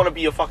 You don't want to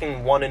be a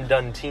fucking one and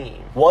done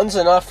team. One's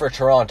enough for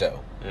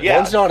Toronto. Yeah.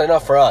 One's not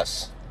enough for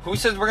us. Who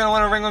says we're gonna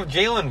win a ring with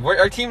Jalen?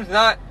 Our team's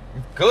not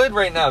good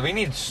right now. We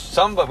need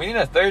somebody. We need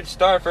a third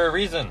star for a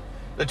reason.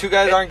 The two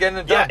guys aren't getting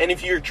it done. Yeah, and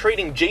if you're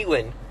trading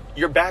Jalen,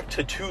 you're back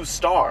to 2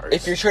 stars.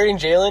 If you're trading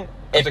Jalen,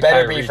 That's it a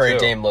better Kyrie be for too. a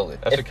Dame Lillard.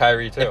 That's a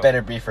Kyrie too. It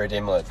better be for a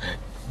Dame Lillard.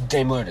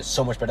 Dame Lillard is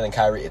so much better than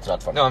Kyrie, it's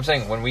not funny. No, I'm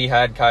saying when we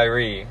had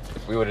Kyrie,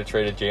 we would have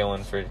traded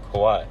Jalen for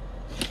Kawhi.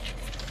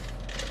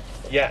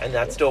 Yeah, and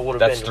that still would have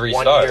That's been 3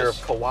 1 stars. year of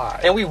Kawhi.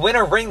 And we win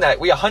a ring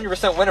we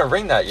 100% win a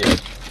ring that year.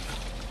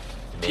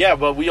 Yeah,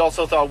 but we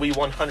also thought we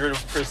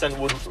 100%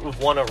 would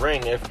have won a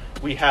ring if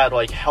we had,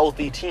 like,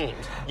 healthy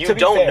teams. You To be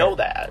don't fair, know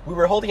that. We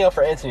were holding out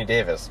for Anthony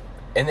Davis,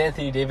 and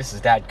Anthony Davis's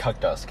dad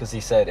cucked us because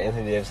he said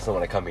Anthony Davis doesn't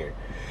want to come here.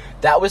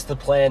 That was the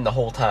plan the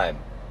whole time.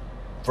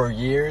 For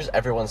years,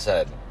 everyone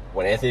said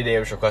when Anthony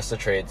Davis requests a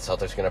trade, the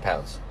Celtics are going to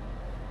pounce.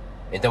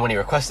 And then when he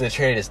requested a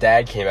trade, his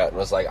dad came out and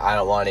was like, I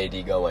don't want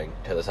AD going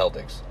to the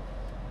Celtics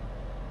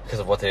because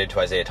of what they did to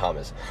Isaiah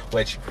Thomas.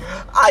 Which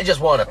I just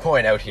want to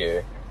point out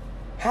here.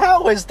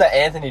 How is the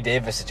Anthony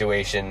Davis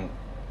situation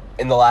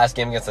in the last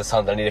game against the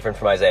Suns any different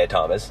from Isaiah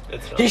Thomas?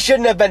 It's not. He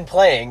shouldn't have been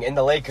playing, and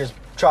the Lakers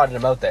trotted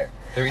him out there.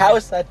 There we How go.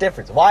 is that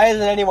different? Why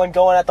isn't anyone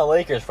going at the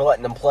Lakers for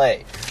letting him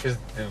play? Because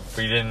if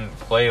we didn't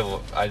play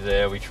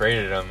Isaiah, we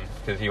traded him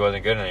because he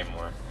wasn't good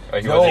anymore. Or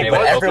he No, wasn't able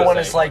but to help us everyone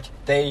is anymore.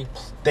 like,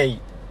 they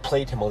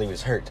played him while he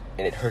was hurt,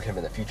 and it hurt him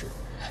in the future.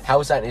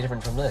 How is that any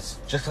different from this?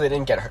 Just because they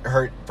didn't get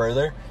hurt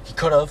further? He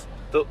could have.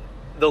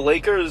 The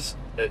Lakers,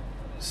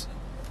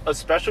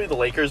 especially the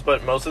Lakers,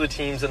 but most of the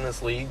teams in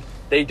this league,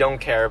 they don't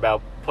care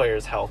about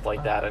players' health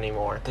like that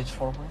anymore. They just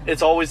want to win.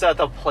 It's always that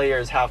the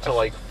players have to,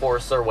 like,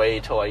 force their way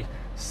to, like,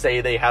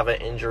 say they have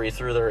an injury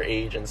through their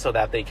agent so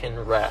that they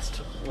can rest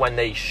when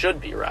they should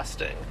be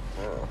resting.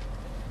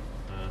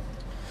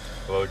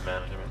 Load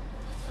management.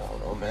 I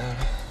don't know, man.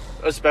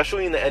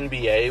 Especially in the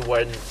NBA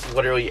when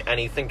literally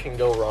anything can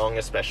go wrong,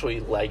 especially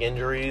leg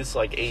injuries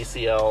like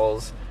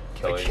ACLs,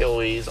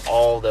 Achilles,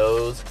 all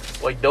those.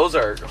 Like, those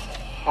are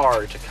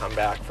hard to come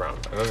back from.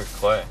 Look at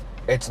Clay.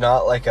 It's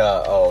not like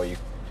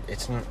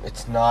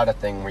it's not a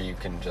thing where you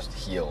can just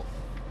heal.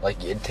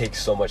 Like, it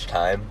takes so much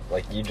time.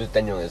 Like, you just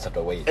have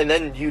to wait. And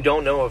then you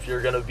don't know if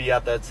you're going to be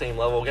at that same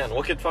level again.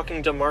 Look at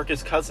fucking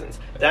DeMarcus Cousins.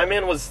 That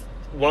man was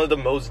one of the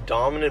most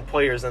dominant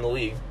players in the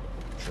league.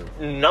 True.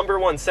 Number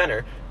 1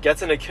 center.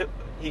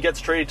 He gets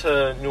traded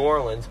to New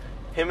Orleans.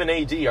 Him and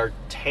AD are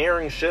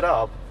tearing shit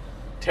up.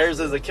 Tears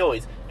his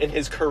Achilles. And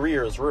his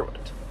career is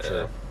ruined.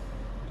 True.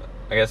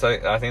 I guess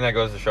I think that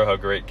goes to show how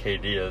great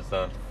KD is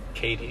then.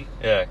 KD.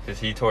 Yeah, because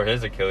he tore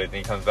his Achilles and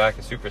he comes back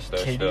a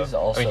superstar KD's still.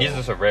 also- I mean, he's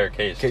just a rare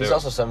case, He's too.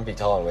 also 7 feet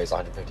tall and weighs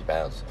 150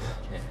 pounds.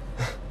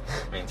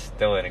 I mean,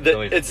 still an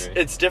Achilles injury.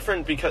 It's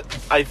different because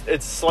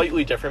it's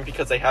slightly different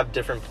because they have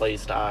different play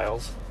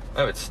styles.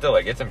 No, but still,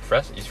 like, it's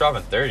impressive. He's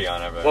dropping 30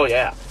 on everyone. Well,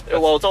 yeah.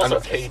 Well, it's also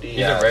I'm- KD. He's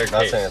Yeah, a rare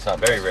not case. saying it's not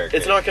Very impressive. rare case.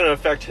 It's not going to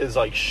affect his,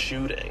 like,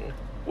 shooting,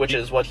 which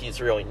is what he's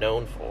really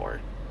known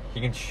for. He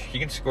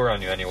can score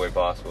on you any way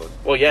possible.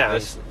 Well, yeah.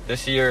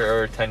 This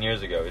year or 10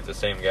 years ago, he's the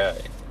same guy.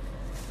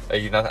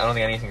 Like, I don't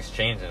think anything's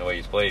changed in the way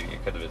he's played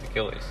because of his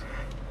Achilles.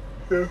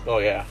 Oh,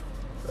 yeah.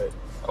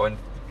 I wouldn't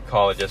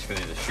call it just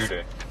because he's a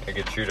shooter, a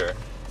good shooter.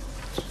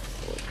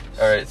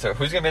 All right, so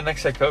who's gonna be the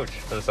next head coach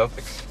for the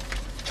Celtics?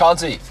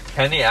 Chauncey.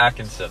 Kenny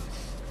Atkinson.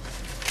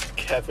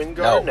 Kevin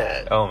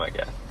Garnett. Oh my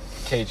god.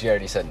 KG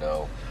already said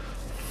no.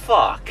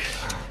 Fuck.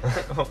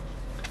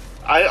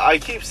 I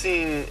keep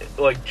seeing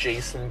like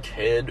Jason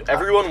Kidd.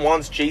 Everyone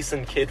wants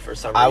Jason Kidd for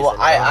some reason.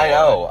 I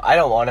know. I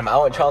don't want him. I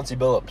want Chauncey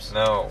Billups.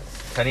 No,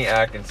 Kenny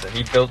Atkinson.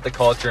 He built the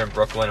culture in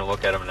Brooklyn, and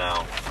look at him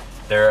now.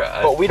 They're a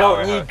But we don't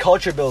powerhouse. need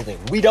culture building.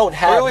 We don't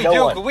have We no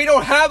do, one. but we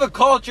don't have a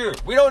culture.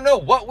 We don't know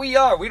what we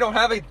are. We don't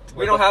have a.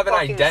 We don't the have an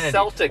fucking identity.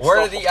 Celtics,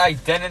 We're though. the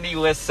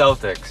identity-less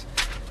Celtics.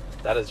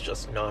 That is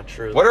just not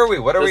true. What are we?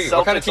 What are The we?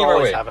 What kind of Celtics team are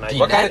always we? have an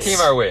What kind of identity. team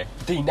are we?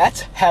 The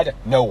Nets had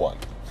no one.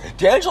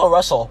 D'Angelo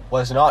Russell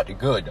was not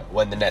good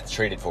when the Nets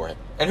traded for him.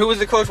 And who was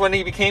the coach when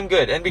he became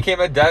good and became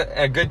a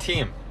good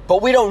team?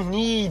 But we don't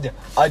need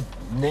a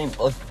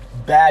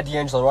bad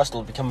D'Angelo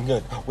Russell to become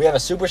good. We have a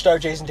superstar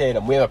Jason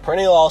Tatum. We have a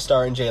perennial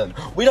all-star in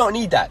Jalen. We don't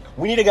need that.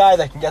 We need a guy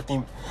that can Get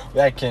the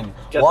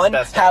one,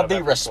 best out have of the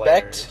every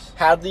respect, players.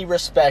 have the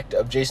respect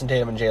of Jason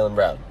Tatum and Jalen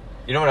Brown.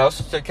 You know what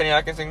else Kenny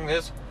Atkinson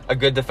is? A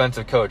good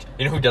defensive coach.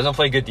 You know who doesn't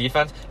play good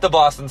defense? The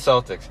Boston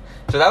Celtics.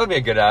 So that would be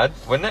a good ad,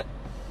 wouldn't it?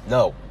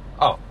 No,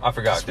 Oh, I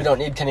forgot. we don't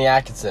need Kenny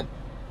Atkinson.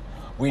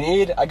 We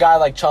need a guy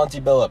like Chauncey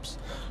Billups,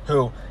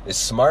 who is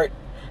smart,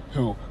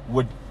 who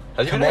would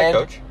Has he been a head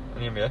command. coach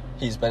in the NBA?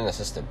 He's been an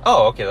assistant.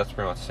 Oh, okay, that's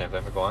pretty much the same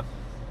thing. But go on.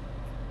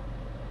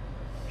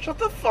 Shut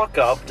the fuck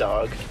up,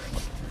 dog.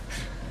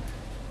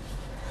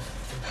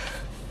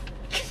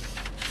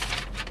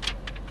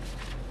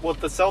 What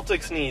the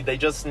Celtics need, they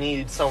just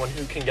need someone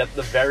who can get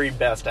the very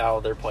best out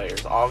of their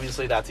players.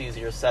 Obviously, that's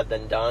easier said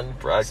than done.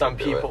 Brad Some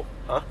could do people,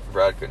 huh?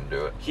 Brad couldn't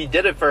do it. He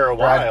did it for a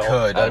Brad while.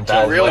 could He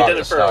until really got did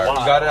the it for a start. while.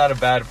 He got it out of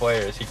bad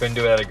players. He couldn't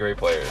do it out of great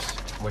players.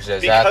 Which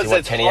is Because exactly what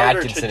it's Kenny harder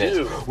Atkinson to is.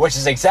 do. Which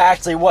is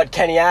exactly what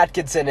Kenny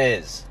Atkinson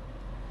is.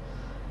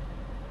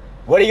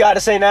 What do you got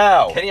to say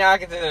now? Kenny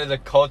Atkinson is a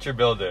culture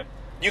builder.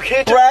 You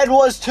can't. Brad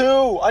was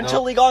too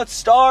until No. he got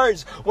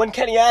stars. When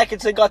Kenny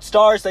Atkinson got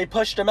stars, they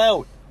pushed him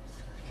out.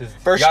 'Cause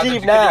For you got Steve you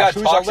got Nash,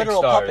 who's a toxic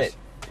literal stars. puppet.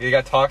 You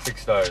got toxic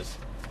stars.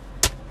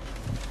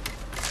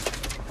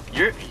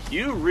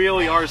 You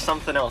really are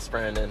something else,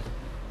 Brandon.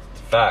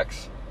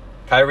 Facts.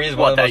 Kyrie is one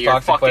What, of the that most you're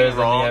toxic fucking players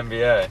wrong? in the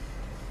NBA.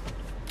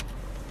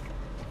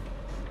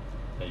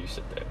 Now you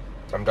sit there.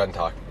 I'm done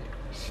talking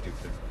to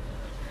Stupid.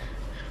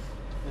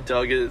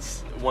 Doug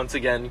is once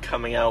again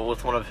coming out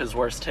with one of his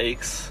worst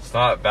takes. It's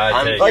not a bad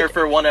I'm take. here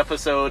for one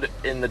episode,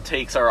 and the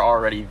takes are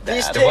already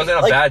These bad. It wasn't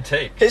a like- bad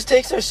take. you. His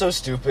takes are so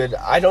stupid,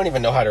 I don't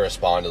even know how to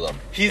respond to them.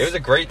 It was a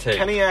great take.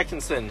 Kenny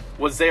Atkinson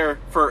was there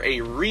for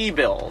a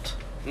rebuild,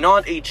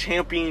 not a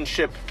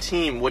championship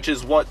team, which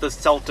is what the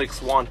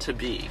Celtics want to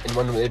be. And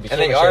when they became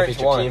they a aren't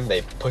championship one. team,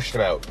 they pushed him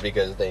out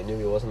because they knew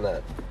he wasn't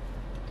that.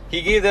 He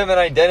gave them an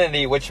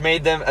identity which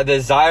made them a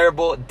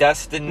desirable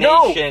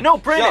destination. No,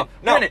 Brandon,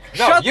 Brandon,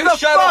 shut you the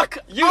shut fuck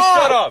up. You up.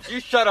 shut up. You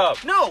shut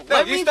up. No,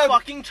 let you me stop-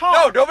 fucking talk.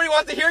 No, nobody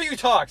wants to hear you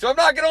talk, so I'm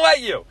not gonna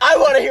let you. I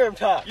want to hear him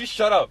talk. You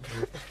shut up.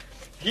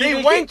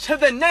 They went to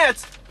the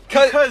Nets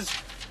 'Cause- because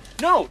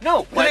no.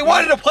 They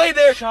wanted to play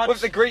there Shut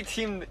with the great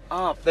team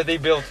up. that they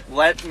built.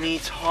 Let me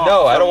talk.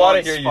 No, I for don't want to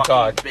once, hear you fucking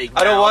talk. big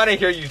I don't mouth. want to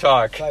hear you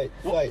talk. Fight.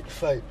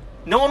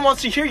 No one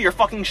wants to hear your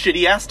fucking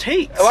shitty ass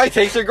takes. My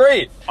takes are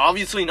great.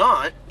 Obviously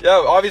not.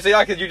 Yeah, obviously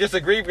not because you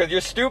disagree because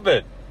you're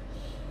stupid.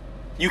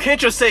 You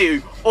can't just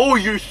say, "Oh,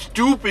 you're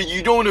stupid.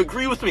 You don't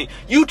agree with me."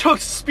 You took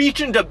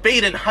speech and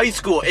debate in high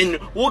school, and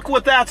look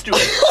what that's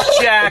doing.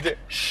 Jack It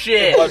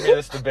shit. won me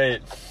this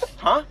debate.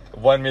 Huh? It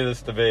won me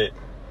this debate.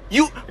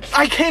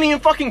 I can't even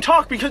fucking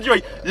talk because you're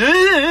like,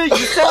 "Ugh,"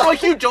 you sound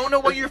like you don't know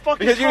what you're fucking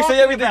Because you talking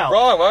say everything about.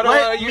 wrong. Why don't I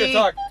Let allow you to me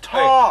talk?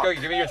 talk. Hey,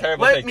 go, give me your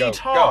terrible Let take. me Go.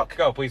 talk.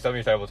 Go. Please tell me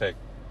your terrible take.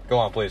 Go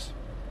on, please.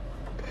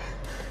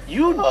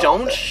 You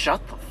don't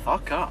shut the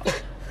fuck up.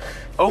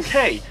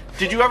 Okay,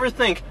 did you ever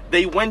think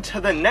they went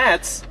to the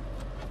Nets?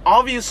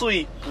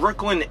 Obviously,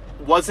 Brooklyn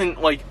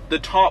wasn't like the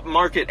top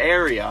market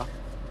area.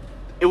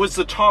 It was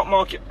the top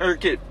market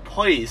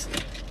place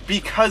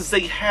because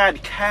they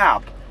had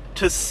cap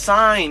to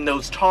sign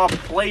those top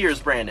players,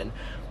 Brandon.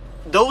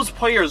 Those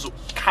players,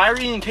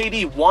 Kyrie and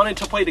KD, wanted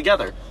to play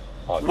together.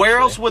 Obviously. Where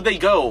else would they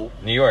go?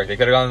 New York. They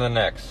could have gone to the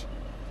Knicks.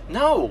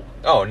 No.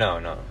 Oh, no.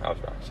 I was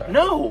wrong. Sorry.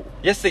 No.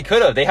 Yes, they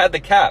could have. They had the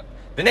cap.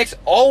 The Knicks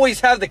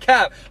always have the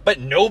cap, but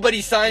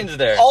nobody signs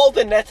there. All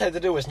the Nets had to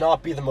do was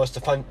not be the most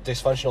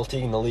dysfunctional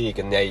team in the league,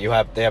 and they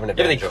have an Yeah, but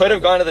advantage. they could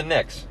have gone to the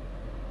Knicks.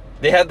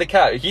 They had the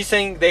cap. He's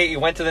saying they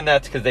went to the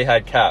Nets because they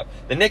had cap.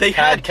 The Knicks They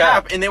had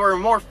cap, and they were a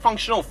more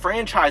functional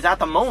franchise at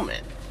the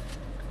moment.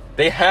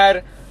 They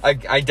had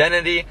an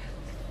identity.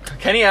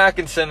 Kenny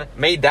Atkinson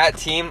made that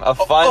team a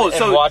fun and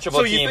watchable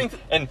so you team.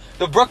 think And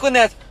the Brooklyn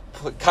Nets,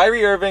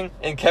 Kyrie Irving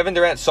and Kevin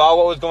Durant saw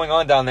what was going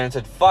on down there and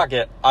said, fuck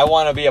it, I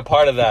want to be a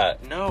part of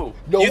that. No.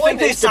 No you one think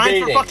they is signed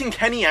debating. for fucking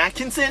Kenny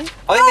Atkinson?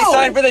 I think they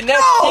signed for the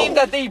Nets No! team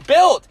that they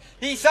built.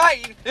 He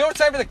signed. They don't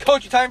sign for the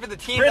coach. You sign for the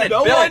team that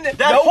no built. one- That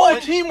No whole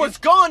one- team was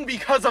gone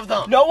because of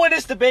them. No one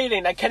is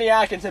debating that Kenny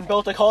Atkinson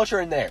built a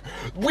culture in there.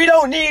 We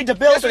don't need to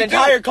build Yes, an we do.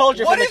 entire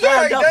culture What from the is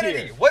our ground up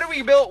identity? here. What do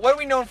we build? What are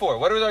we known for?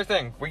 What is our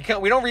thing? We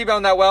don't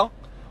rebound that well.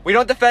 We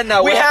don't defend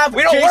that We well. have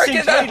We don't work Jason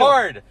it that Tatum.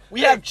 hard.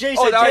 We have Jason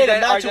all right, Tatum.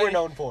 then, That's all what right, we're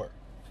known for.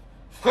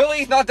 Clearly,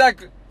 he's not that.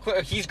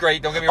 He's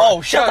great. Don't get me wrong.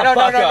 Oh, shut the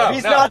fuck up.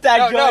 He's not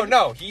that good.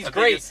 No, he's The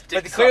great. biggest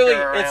But dick clearly,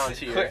 sucker around it's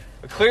here.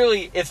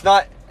 clearly it's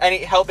not any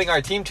helping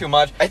our team too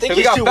much. I think So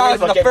we he's got too worried bounced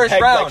in about the getting first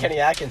pegged by round. Kenny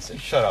Atkinson.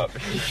 Shut up.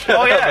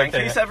 Oh yeah, in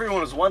Okay. case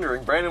everyone was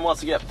wondering, Brandon wants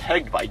to get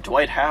pegged by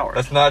Dwight Howard.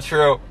 That's not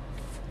true.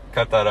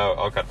 Cut that out.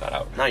 I'll cut that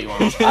out. No, you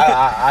won't.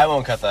 I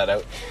won't cut that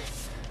out.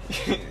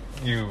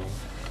 You.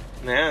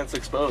 Nah, it's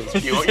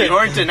exposed. You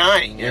aren't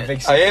denying You're a it.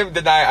 big I am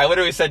denying. I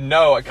literally said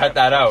no. I cut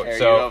that out. There you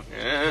So.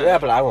 go. Yeah,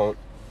 but I won't.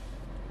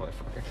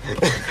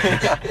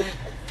 Motherfucker.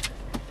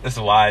 This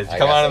lies. I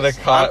Come guess on to the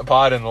that's-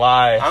 pod and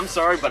lie. I'm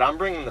sorry, but I'm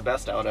bringing the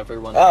best out of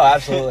everyone. Oh,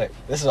 absolutely.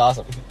 This is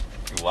awesome.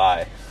 You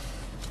lie.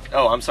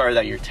 Oh, I'm sorry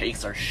that your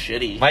takes are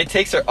shitty. My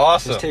takes are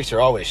awesome. These takes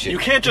are always shit. You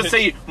can't just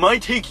say my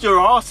takes are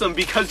awesome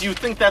because you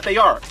think that they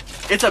are.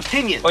 It's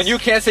opinions. And you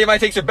can't say my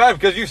takes are bad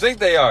because you think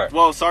they are.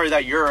 Well, sorry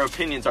that your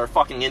opinions are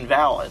fucking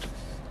invalid.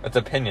 It's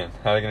opinion.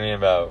 How are they going to be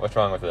about? What's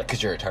wrong with it?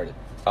 Because you're retarded.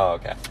 Oh,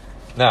 okay.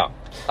 No,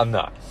 I'm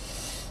not.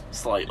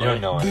 Slightly. You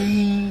don't know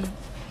it.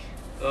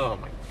 Oh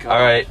my god. All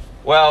right.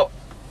 Well,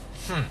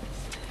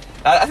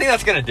 I think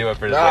that's gonna do it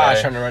for today. Ah,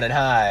 trying to run and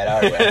hide.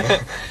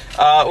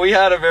 All right. We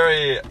had a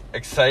very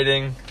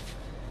exciting,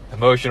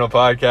 emotional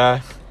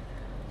podcast.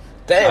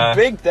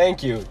 Big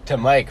thank you to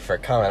Mike for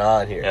coming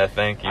on here. Yeah,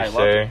 thank you, I love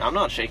sir. it. I'm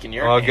not shaking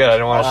your Oh, hand. good. I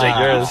didn't want to I'll shake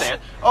your yours.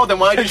 hand. Oh, then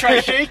why'd you try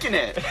shaking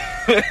it?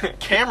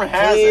 Camera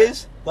has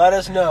Please it. let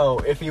us know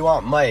if you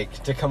want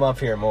Mike to come up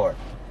here more.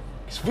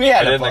 'Cause we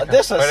had Put it a in the fun. co-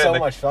 This put was it in so the-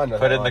 much fun. with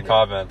Put it him in the on here.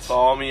 comments.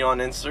 Follow me on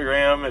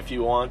Instagram if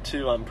you want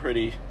to. I'm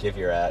pretty. Give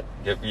your ad.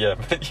 Yeah.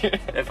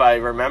 If I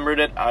remembered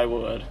it, I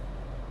would.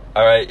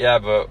 All right. Yeah,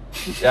 but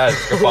just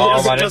go follow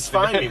him on Just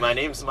Instagram. find me. My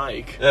name's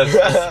Mike. Yeah,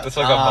 just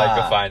look up Mike.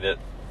 Go Ah. find it.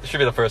 It should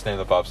be the first name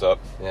that pops up.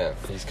 Yeah,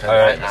 he's kind All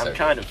of right. famous, I'm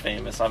kind of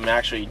famous. I'm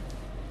actually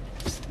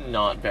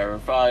not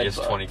verified. He has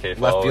but 20K left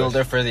followers.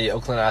 fielder for the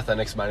Oakland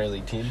Athletics minor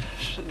league team.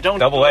 Don't.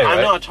 Double A, I'm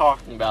right? not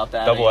talking about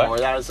that Double A? anymore.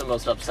 That is the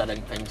most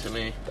upsetting thing to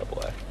me.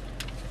 Double A.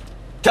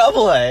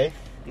 Double A.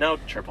 No,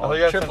 triple I thought A.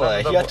 you got Triple sent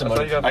A. down He got to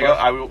demoted. double- I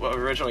thought you got I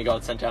originally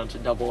got sent down to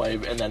Double A,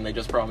 and then they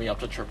just brought me up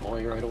to Triple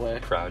A right away.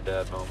 proud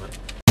dad moment.